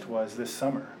Christ was this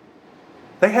summer.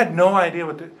 They had no idea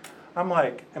what I'm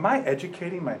like, am I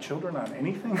educating my children on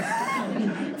anything?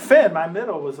 Finn, my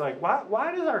middle, was like,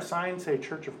 why does our sign say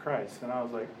Church of Christ? And I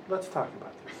was like, let's talk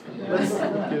about this. Let's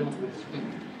get into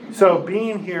this. So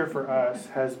being here for us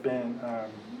has been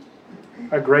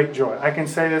a great joy. I can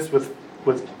say this with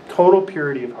total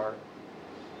purity of heart.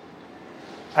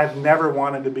 I've never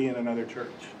wanted to be in another church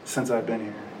since I've been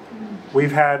here.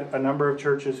 We've had a number of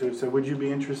churches who said, would you be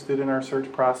interested in our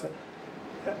search process?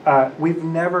 We've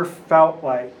never felt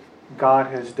like God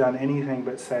has done anything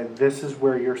but said, this is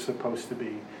where you're supposed to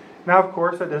be. Now, of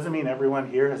course, that doesn't mean everyone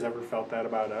here has ever felt that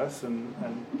about us, and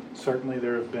certainly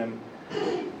there have been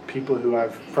people who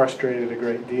I've frustrated a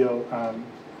great deal.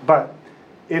 But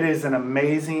it is an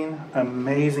amazing,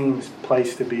 amazing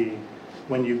place to be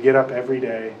when you get up every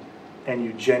day and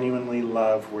you genuinely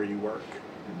love where you work.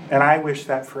 And I wish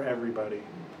that for everybody.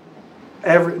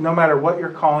 No matter what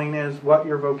your calling is, what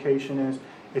your vocation is,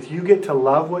 if you get to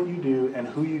love what you do and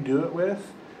who you do it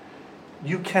with,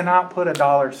 you cannot put a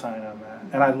dollar sign on that.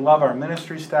 And I love our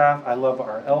ministry staff. I love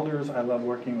our elders. I love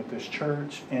working with this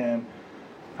church. And,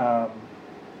 as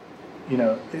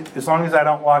long as I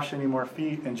don't wash any more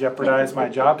feet and jeopardize my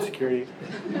job security,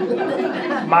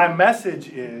 my message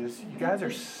is, you guys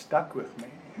are stuck with me.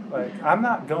 Like, I'm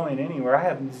not going anywhere. I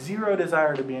have zero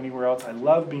desire to be anywhere else. I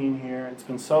love being here. It's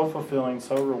been so fulfilling,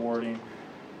 so rewarding,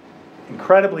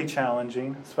 incredibly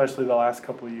challenging, especially the last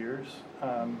couple of years.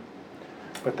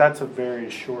 But that's a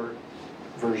very short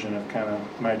version of kind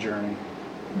of my journey.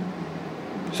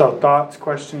 So, thoughts,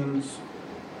 questions?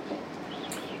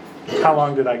 How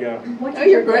long did I go? What did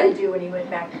your dad do when you went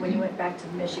back to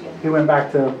Michigan? He went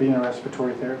back to being a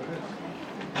respiratory therapist.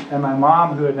 And my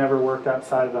mom, who had never worked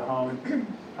outside of the home,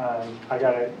 I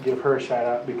got to give her a shout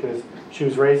out because she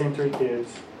was raising 3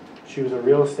 kids. She was a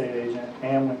real estate agent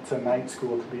and went to night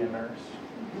school to be a nurse.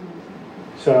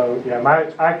 So,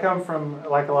 yeah, I come from,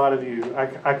 like a lot of you,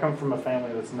 I come from a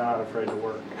family that's not afraid to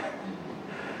work.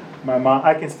 My mom,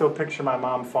 I can still picture my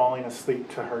mom falling asleep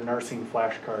to her nursing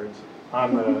flashcards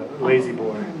on the lazy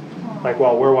boy. Like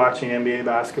while we're watching NBA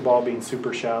basketball being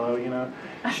super shallow,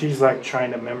 she's like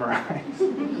trying to memorize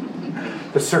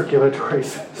the circulatory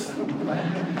system.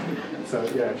 So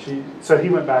yeah, so he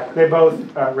went back. They both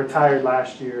retired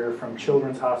last year from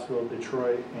Children's Hospital of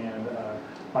Detroit, and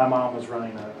my mom was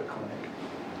running a clinic.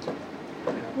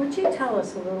 Would you tell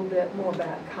us a little bit more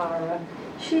about Cara?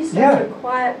 She's such a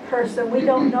quiet person. We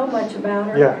don't know much about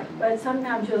her, but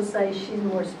sometimes you'll say she's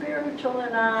more spiritual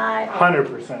than I.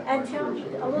 100%. And tell me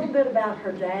a little bit about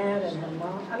her dad and her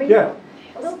mom. I mean, a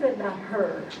little bit about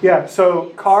her. Yeah, so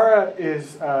Cara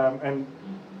is, and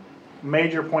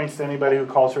major points to anybody who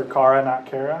calls her Cara, not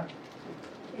Kara,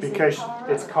 because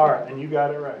it's Cara, and you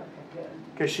got it right.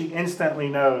 Because she instantly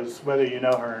knows whether you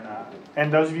know her or not.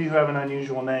 And those of you who have an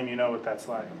unusual name, you know what that's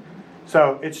like.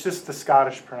 So it's just the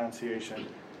Scottish pronunciation.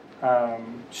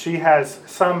 She has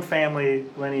some family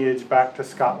lineage back to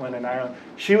Scotland and Ireland.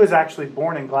 She was actually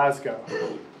born in Glasgow,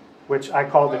 which I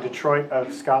call the Detroit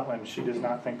of Scotland. She does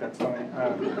not think that's funny.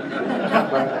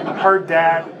 But her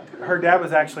dad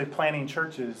was actually planting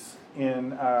churches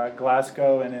in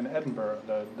Glasgow and in Edinburgh,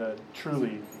 the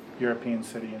truly European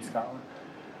city in Scotland.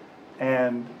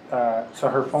 And so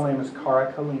her full name is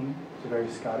Cara Colleen. It's a very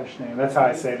Scottish name. That's how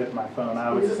I say it in my phone. I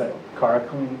always say Cara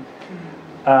Colleen.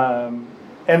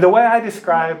 And the way I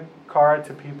describe Cara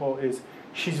to people is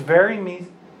she's very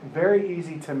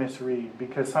easy to misread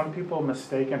because some people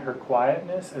mistaken her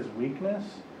quietness as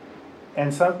weakness.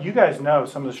 And you guys know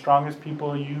some of the strongest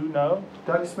people you know.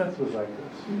 Doug Smith was like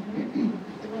this.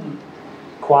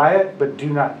 Quiet, but do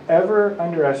not ever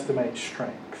underestimate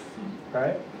strength.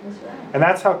 Right? That's right. And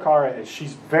that's how Cara is.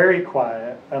 She's very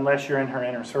quiet unless you're in her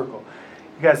inner circle.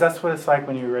 You guys, that's what it's like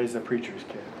when you raise a preacher's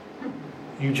kid.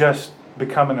 You just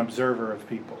become an observer of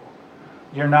people.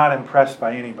 You're not impressed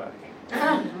by anybody.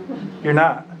 You're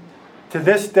not. To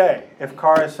this day, if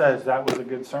Cara says that was a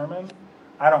good sermon,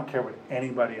 I don't care what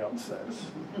anybody else says.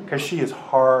 Because she is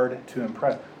hard to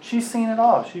impress. She's seen it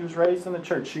all. She was raised in the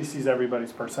church. She sees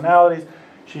everybody's personalities.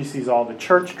 She sees all the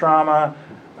church drama.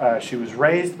 She was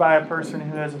raised by a person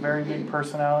who has a very big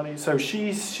personality. So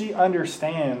she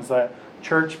understands that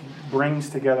church brings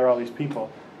together all these people.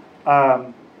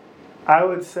 I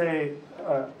would say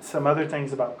some other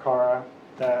things about Cara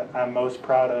that I'm most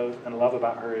proud of and love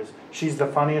about her is she's the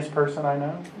funniest person I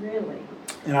know. Really?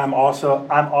 And I'm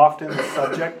often the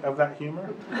subject of that humor.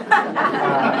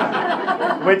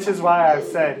 Which is why I've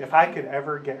said, if I could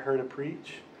ever get her to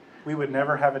preach, we would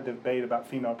never have a debate about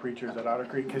female preachers at Otter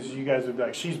Creek, because you guys would be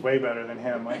like, she's way better than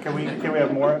him. Like, can we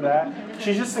have more of that?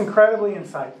 She's just incredibly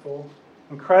insightful,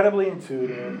 incredibly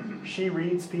intuitive. She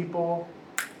reads people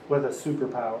with a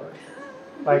superpower.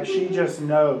 Like, she just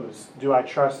knows, do I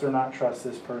trust or not trust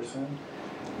this person?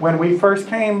 When we first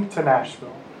came to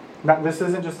Nashville, this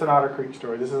isn't just an Otter Creek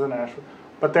story, this is a Nashville,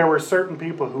 but there were certain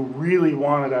people who really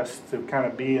wanted us to kind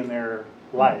of be in their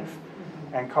life.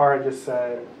 And Cara just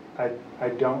said, I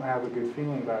don't have a good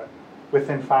feeling about it.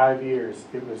 Within 5 years,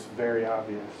 it was very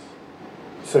obvious.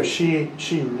 So she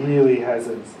really has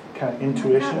a kind of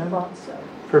intuition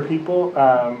for people.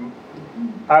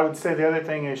 I would say the other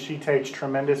thing is she takes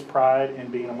tremendous pride in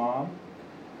being a mom.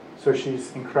 So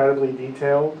she's incredibly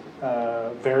detailed,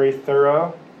 very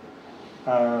thorough.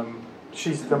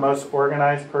 She's the most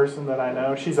organized person that I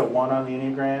know. She's a 1 on the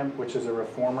Enneagram, which is a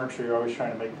reformer, so you're always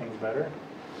trying to make things better.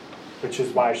 Which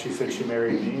is why she said she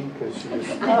married me, because she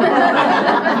just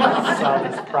saw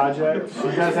this project. She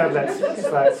does have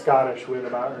that Scottish wit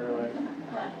about her.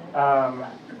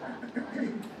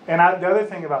 The other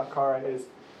thing about Cara is,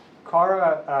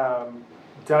 Cara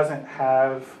doesn't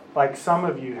have, like some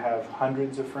of you have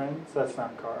hundreds of friends. That's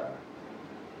not Cara.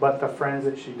 But the friends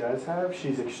that she does have,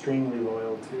 she's extremely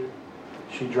loyal to.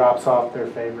 She drops off their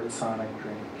favorite Sonic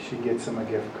drink. She gets them a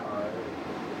gift card.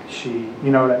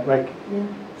 Yeah.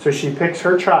 So she picks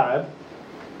her tribe,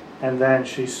 and then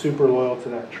she's super loyal to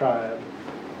that tribe.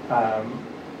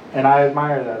 And I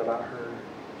admire that about her.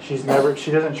 She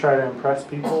doesn't try to impress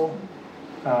people.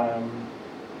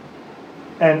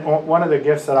 And one of the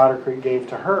gifts that Otter Creek gave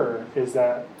to her is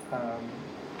that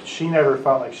she never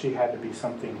felt like she had to be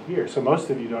something here. So most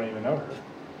of you don't even know her,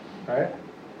 right?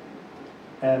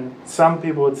 And some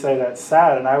people would say that's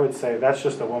sad, and I would say that's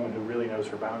just a woman who really knows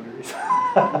her boundaries,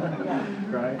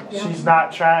 right? Yeah. She's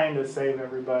not trying to save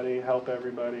everybody, help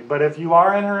everybody. But if you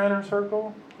are in her inner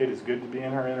circle, it is good to be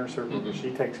in her inner circle, because she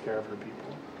takes care of her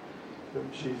people. So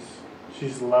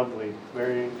she's lovely,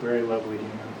 very, very lovely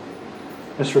human.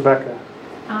 Miss Rebecca.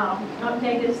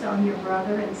 Update us on your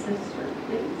brother and sister,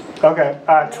 please. Okay,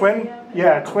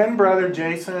 twin brother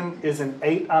Jason is an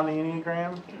 8 on the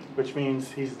Enneagram, which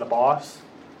means he's the boss.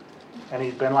 And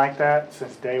he's been like that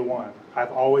since day one.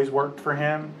 I've always worked for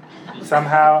him.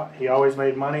 Somehow, he always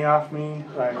made money off me,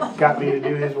 got me to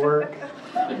do his work.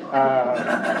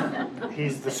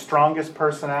 He's the strongest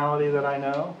personality that I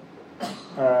know.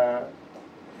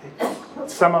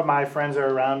 Some of my friends are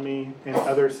around me in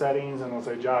other settings and will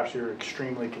say, Josh, you're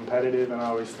extremely competitive. And I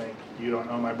always think, you don't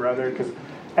know my brother. Because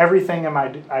everything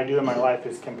I do in my life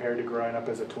is compared to growing up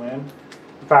as a twin.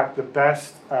 In fact, the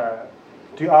best...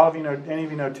 any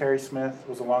of you know Terry Smith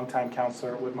was a longtime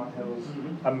counselor at Woodmont Hills?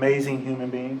 Mm-hmm. Amazing human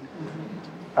being.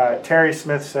 Terry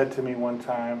Smith said to me one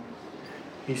time,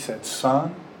 he said,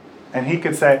 son, and he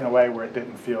could say it in a way where it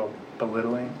didn't feel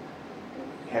belittling.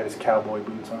 He had his cowboy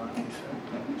boots on. He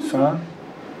said, son,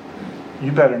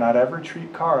 you better not ever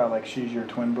treat Cara like she's your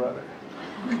twin brother.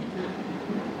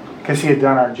 Because he had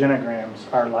done our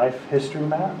genograms, our life history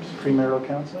maps, premarital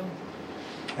counseling.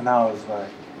 And I was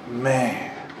like, man,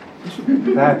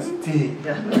 that's deep.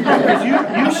 Because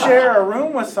you share a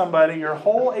room with somebody your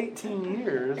whole 18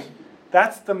 years,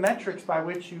 that's the metrics by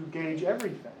which you gauge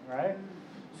everything, right?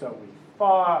 So we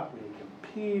fought, we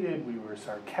competed, we were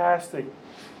sarcastic,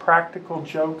 practical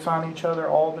jokes on each other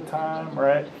all the time,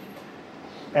 right?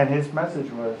 And his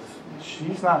message was,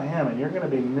 she's not him, and you're going to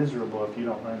be miserable if you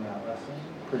don't learn that lesson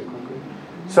pretty quickly.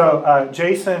 So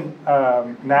Jason,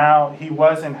 now, he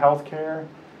was in healthcare.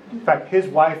 In fact, his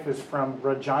wife is from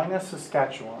Regina,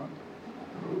 Saskatchewan.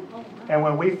 And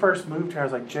when we first moved here, I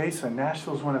was like, Jason,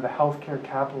 Nashville's one of the healthcare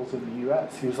capitals of the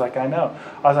U.S. He was like, I know.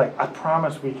 I was like, I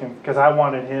promise we can, because I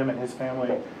wanted him and his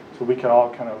family so we could all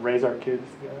kind of raise our kids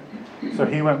together. So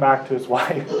he went back to his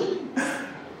wife.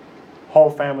 Whole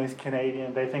family's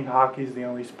Canadian. They think hockey's the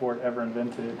only sport ever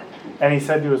invented. And he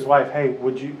said to his wife, hey,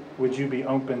 would you be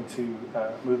open to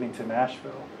moving to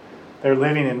Nashville? They're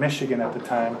living in Michigan at the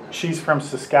time. She's from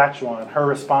Saskatchewan. Her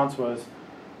response was,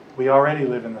 we already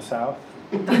live in the South.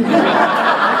 And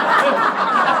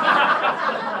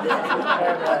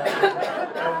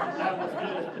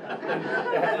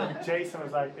Jason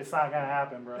was like, it's not going to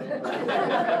happen, bro. We're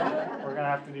going to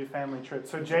have to do family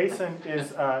trips. So Jason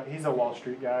is, he's a Wall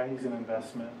Street guy. He's an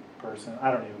investment person.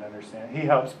 I don't even understand. He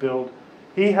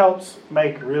helps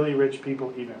make really rich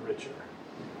people even richer.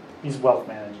 He's wealth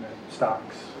management,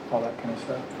 stocks, all that kind of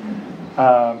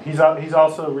stuff. He's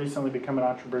also recently become an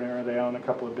entrepreneur. They own a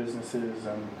couple of businesses,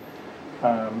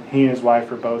 and he and his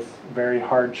wife are both very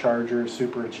hard chargers,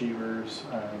 super achievers,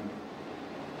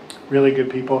 really good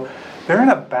people. They're in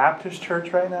a Baptist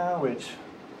church right now, which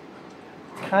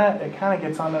it kind of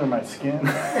gets under my skin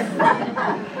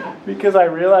because I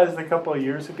realized a couple of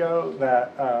years ago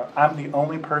that I'm the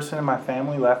only person in my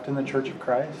family left in the Church of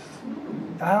Christ.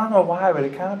 And I don't know why, but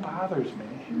it kind of bothers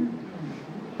me.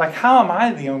 Like, how am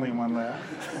I the only one left?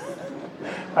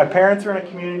 My parents are in a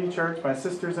community church. My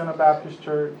sister's in a Baptist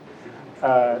church.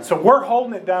 So we're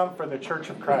holding it down for the Church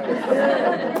of Christ.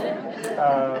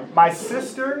 My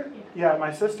sister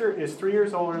is 3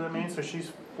 years older than me, so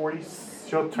she's 40.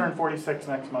 She'll turn 46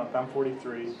 next month. I'm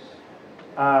 43.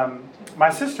 My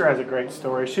sister has a great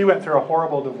story. She went through a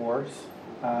horrible divorce,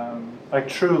 like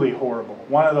truly horrible.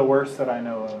 One of the worst that I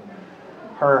know of.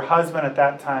 Her husband at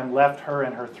that time left her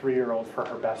and her 3-year-old for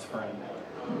her best friend.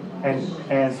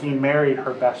 And he married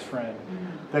her best friend.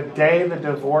 The day the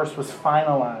divorce was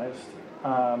finalized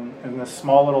in this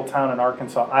small little town in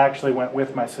Arkansas, I actually went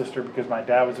with my sister because my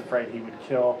dad was afraid he would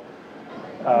kill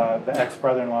the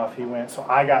ex-brother-in-law if he went. So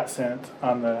I got sent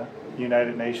on the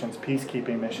United Nations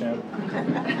peacekeeping mission.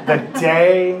 The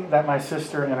day that my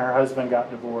sister and her husband got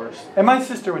divorced, and my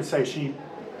sister would say she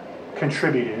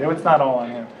contributed. It was not all on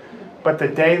him. But the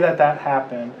day that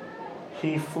happened,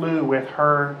 he flew with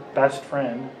her best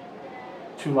friend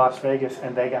to Las Vegas,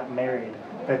 and they got married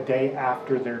the day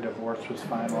after their divorce was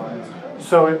finalized.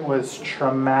 So it was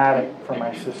traumatic for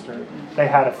my sister. They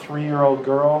had a 3-year-old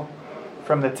girl.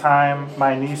 From the time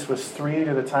my niece was 3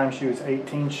 to the time she was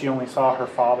 18, she only saw her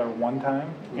father one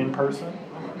time in person,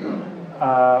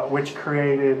 which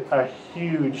created a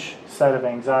huge set of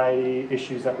anxiety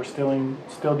issues that we're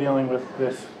still dealing with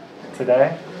this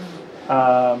today.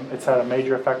 It's had a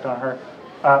major effect on her.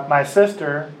 My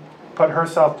sister put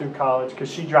herself through college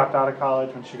because she dropped out of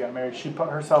college when she got married. She put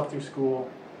herself through school,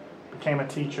 became a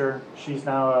teacher. She's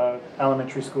now an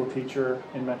elementary school teacher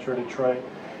in Metro Detroit.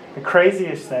 The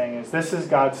craziest thing is, this is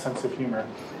God's sense of humor.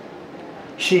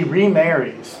 She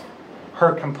remarries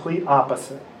her complete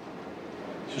opposite.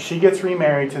 So she gets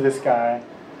remarried to this guy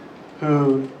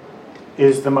who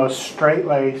is the most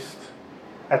straight-laced,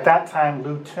 at that time,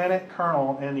 lieutenant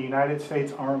colonel in the United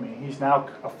States Army. He's now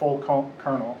a full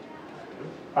colonel.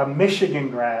 A Michigan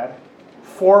grad,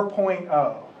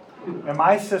 4.0. And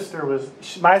my sister,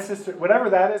 whatever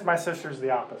that is, my sister's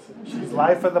the opposite. She's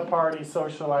life of the party,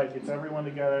 socialite, gets everyone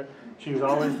together. She was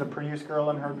always the prettiest girl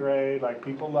in her grade, like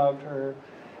people loved her.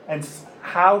 And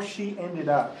how she ended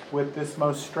up with this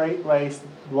most straight-laced,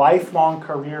 lifelong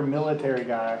career military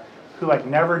guy who like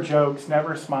never jokes,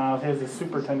 never smiles, he has a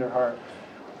super tender heart.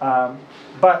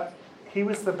 But he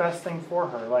was the best thing for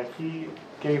her. Like, he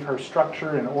gave her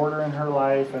structure and order in her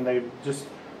life, and they just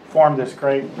formed this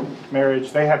great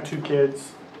marriage. They have 2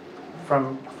 kids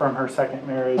from her second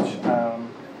marriage.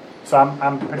 So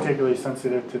I'm particularly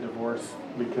sensitive to divorce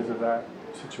because of that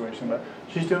situation. But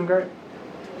she's doing great.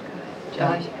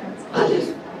 Josh,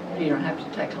 you don't have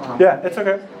to take long. Yeah, it's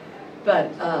okay.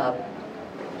 But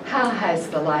how has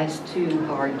the last 2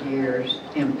 hard years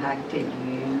impacted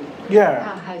you? Yeah.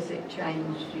 How has it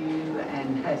changed you,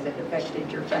 and has it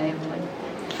affected your family?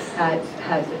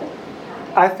 Has it?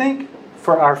 I think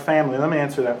for our family, let me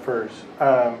answer that first.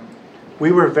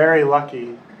 We were very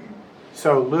lucky.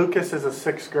 So Lucas is a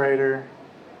 6th grader,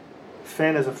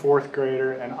 Finn is a 4th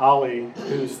grader, and Ollie,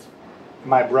 who's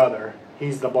my brother,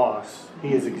 he's the boss.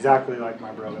 He is exactly like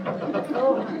my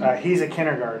brother. He's a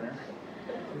kindergartner.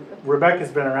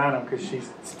 Rebecca's been around him because she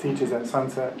teaches at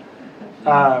Sunset.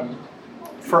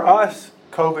 For us,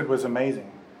 COVID was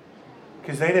amazing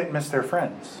because they didn't miss their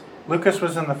friends. Lucas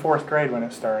was in the 4th grade when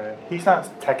it started. He's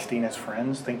not texting his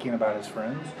friends, thinking about his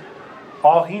friends.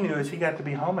 All he knew is he got to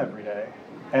be home every day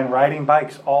and riding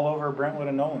bikes all over Brentwood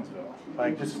and Nolensville.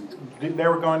 Like, just, they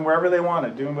were going wherever they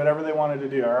wanted, doing whatever they wanted to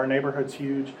do. Our neighborhood's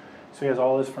huge, so he has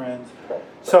all his friends.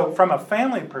 So from a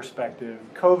family perspective,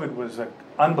 COVID was an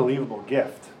unbelievable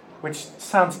gift, which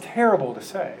sounds terrible to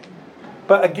say.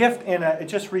 But a gift it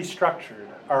just restructured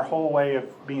our whole way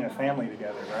of being a family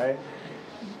together, right?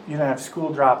 You know, have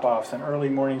school drop-offs and early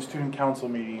morning student council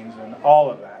meetings and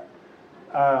all of that.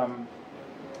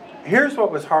 Here's what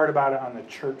was hard about it on the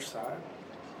church side.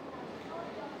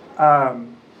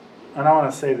 And I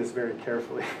want to say this very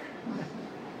carefully.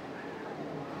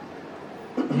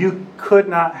 You could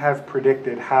not have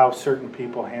predicted how certain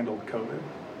people handled COVID.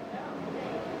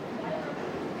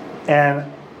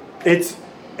 And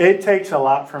it takes a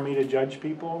lot for me to judge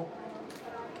people.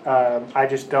 I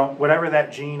just don't, whatever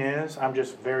that gene is, I'm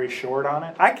just very short on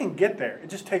it. I can get there. It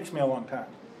just takes me a long time.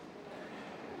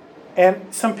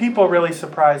 And some people really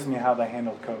surprised me how they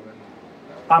handled COVID.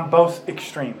 On both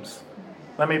extremes.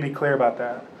 Let me be clear about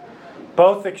that.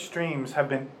 Both extremes have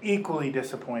been equally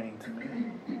disappointing to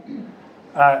me.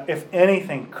 If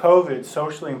anything, COVID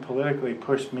socially and politically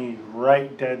pushed me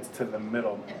right dead to the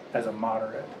middle as a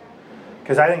moderate.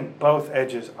 Because I think both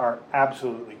edges are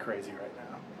absolutely crazy right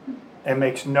now. It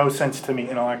makes no sense to me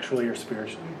intellectually or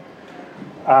spiritually.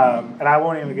 And I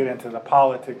won't even get into the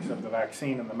politics of the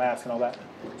vaccine and the mask and all that.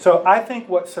 So I think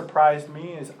what surprised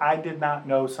me is I did not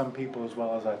know some people as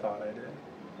well as I thought I did.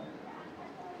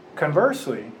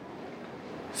 Conversely,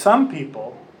 some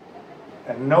people,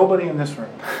 and nobody in this room,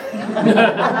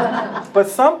 but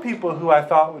some people who I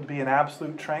thought would be an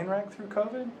absolute train wreck through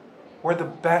COVID were the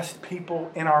best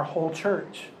people in our whole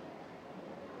church.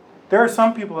 There are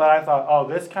some people that I thought, oh,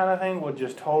 this kind of thing would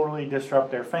just totally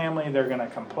disrupt their family. They're going to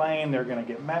complain. They're going to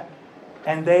get mad.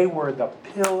 And they were the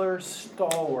pillar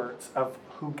stalwarts of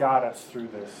who got us through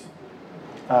this.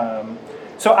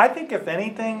 So I think, if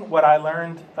anything, what I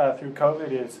learned through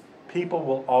COVID is people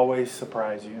will always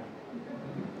surprise you.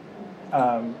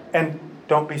 And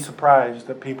don't be surprised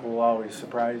that people will always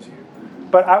surprise you.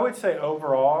 But I would say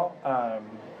overall,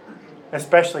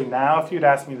 especially now, if you'd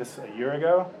asked me this a year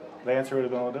ago, the answer would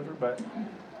have been a little different. But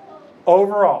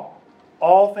overall,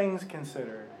 all things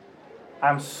considered,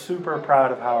 I'm super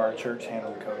proud of how our church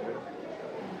handled COVID.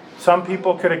 Some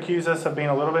people could accuse us of being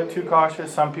a little bit too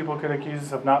cautious. Some people could accuse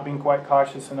us of not being quite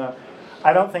cautious enough.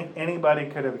 I don't think anybody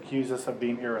could have accused us of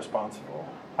being irresponsible.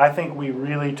 I think we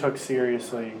really took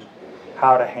seriously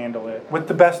how to handle it with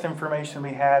the best information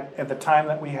we had at the time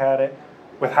that we had it,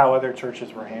 with how other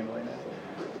churches were handling it.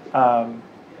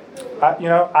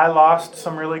 I lost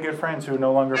some really good friends who are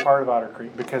no longer part of Otter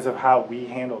Creek because of how we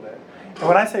handled it. And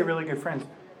when I say really good friends,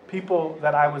 people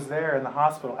that I was there in the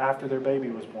hospital after their baby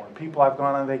was born, people I've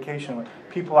gone on vacation with,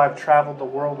 people I've traveled the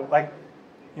world with,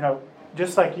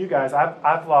 just like you guys,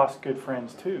 I've lost good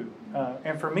friends too.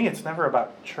 And for me, it's never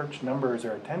about church numbers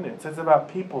or attendance. It's about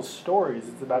people's stories.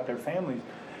 It's about their families.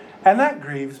 And that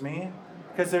grieves me,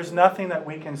 because there's nothing that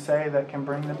we can say that can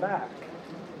bring them back.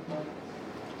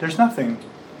 There's nothing.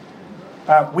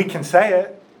 We can say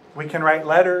it. We can write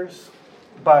letters.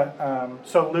 But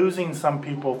so losing some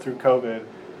people through COVID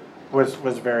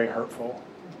was very hurtful.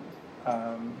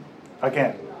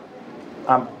 Again,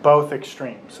 on both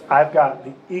extremes. I've got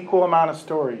the equal amount of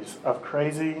stories of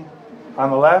crazy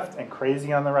on the left and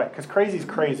crazy on the right. Because crazy's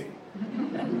crazy.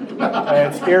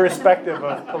 And it's irrespective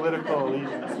of political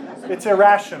allegiance. It's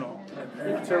irrational.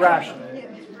 It's irrational,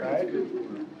 right?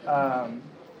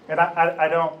 And I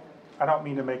don't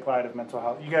mean to make light of mental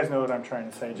health. You guys know what I'm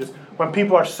trying to say. Just when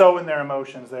people are so in their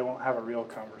emotions, they won't have a real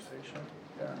conversation.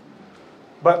 Yeah.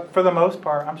 But for the most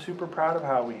part, I'm super proud of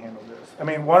how we handled this. I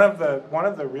mean, one of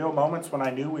the real moments when I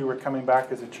knew we were coming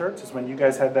back as a church is when you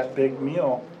guys had that big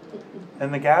meal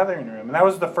in the gathering room. And that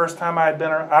was the first time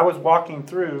I was walking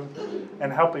through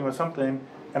and helping with something,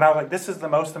 and I was like, this is the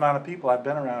most amount of people I've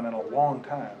been around in a long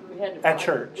time at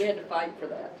church. We had to fight for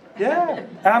that. Yeah,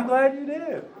 and I'm glad you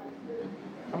did.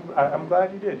 I'm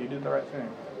glad you did. You did the right thing.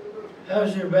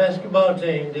 How's your basketball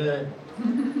team doing?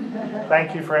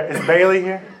 Thank you for it. Is Bailey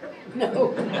here? No.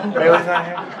 Bailey's not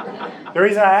here? The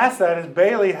reason I asked that is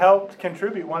Bailey helped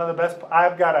contribute one of the best.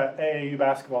 I've got an AAU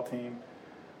basketball team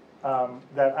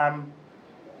that I'm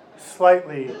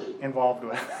slightly involved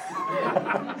with.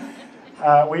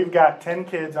 We've got 10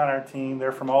 kids on our team.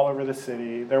 They're from all over the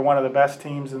city. They're one of the best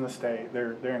teams in the state.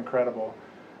 They're incredible,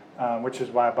 which is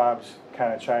why Bob's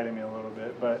kind of chiding me a little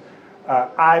bit. But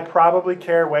I probably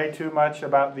care way too much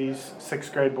about these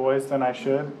 6th grade boys than I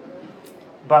should.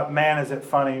 But man, is it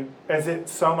funny. Is it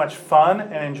so much fun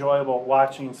and enjoyable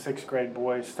watching 6th grade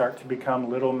boys start to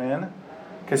become little men?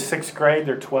 Because 6th grade,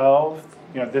 they're 12.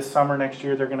 This summer, next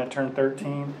year, they're going to turn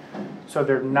 13. So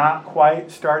they're not quite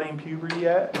starting puberty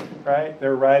yet, right?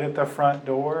 They're right at the front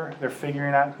door. They're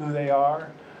figuring out who they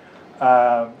are.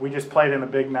 We just played in a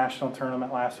big national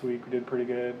tournament last week. We did pretty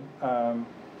good.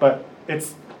 But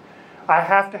I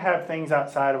have to have things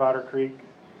outside of Otter Creek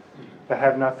that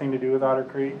have nothing to do with Otter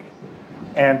Creek.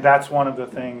 And that's one of the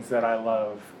things that I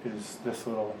love is this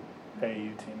little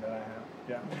AAU team that I have.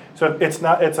 Yeah. So it's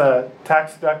a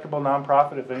tax deductible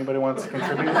nonprofit if anybody wants to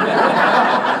contribute.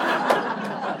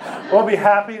 We'll be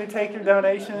happy to take your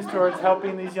donations towards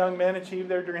helping these young men achieve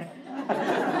their dream.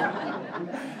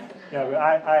 Yeah, but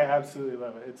I absolutely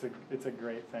love it. It's a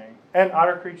great thing. And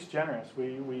Otter Creek's generous.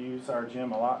 We use our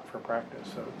gym a lot for practice,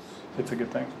 so it's a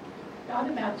good thing. Thought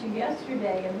about you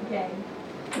yesterday in the game.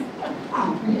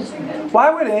 Why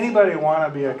would anybody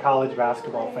want to be a college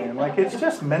basketball fan? Like, it's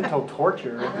just mental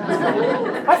torture.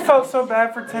 I felt so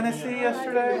bad for Tennessee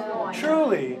yesterday.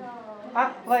 Truly.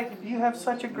 You have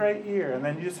such a great year, and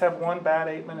then you just have one bad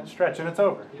 8-minute stretch, and it's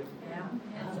over.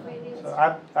 So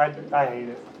I hate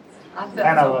it. I And felt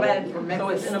I so love bad it. for So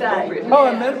Memphis it's State. inappropriate. Oh,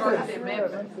 and Memphis.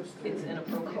 It's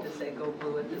inappropriate to say go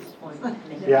blue at this point.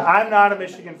 Yeah, I'm not a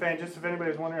Michigan fan. Just if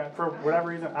anybody's wondering, for whatever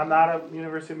reason, I'm not a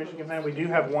University of Michigan fan. We do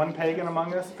have one pagan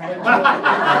among us.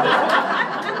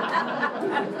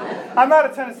 I'm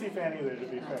not a Tennessee fan either, to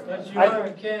be fair. But you are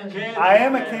a Kansas. I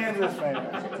am a Kansas fan.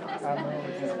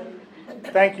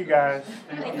 Thank you, guys.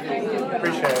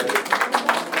 Appreciate it.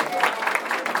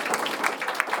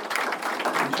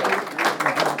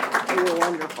 You were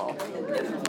wonderful.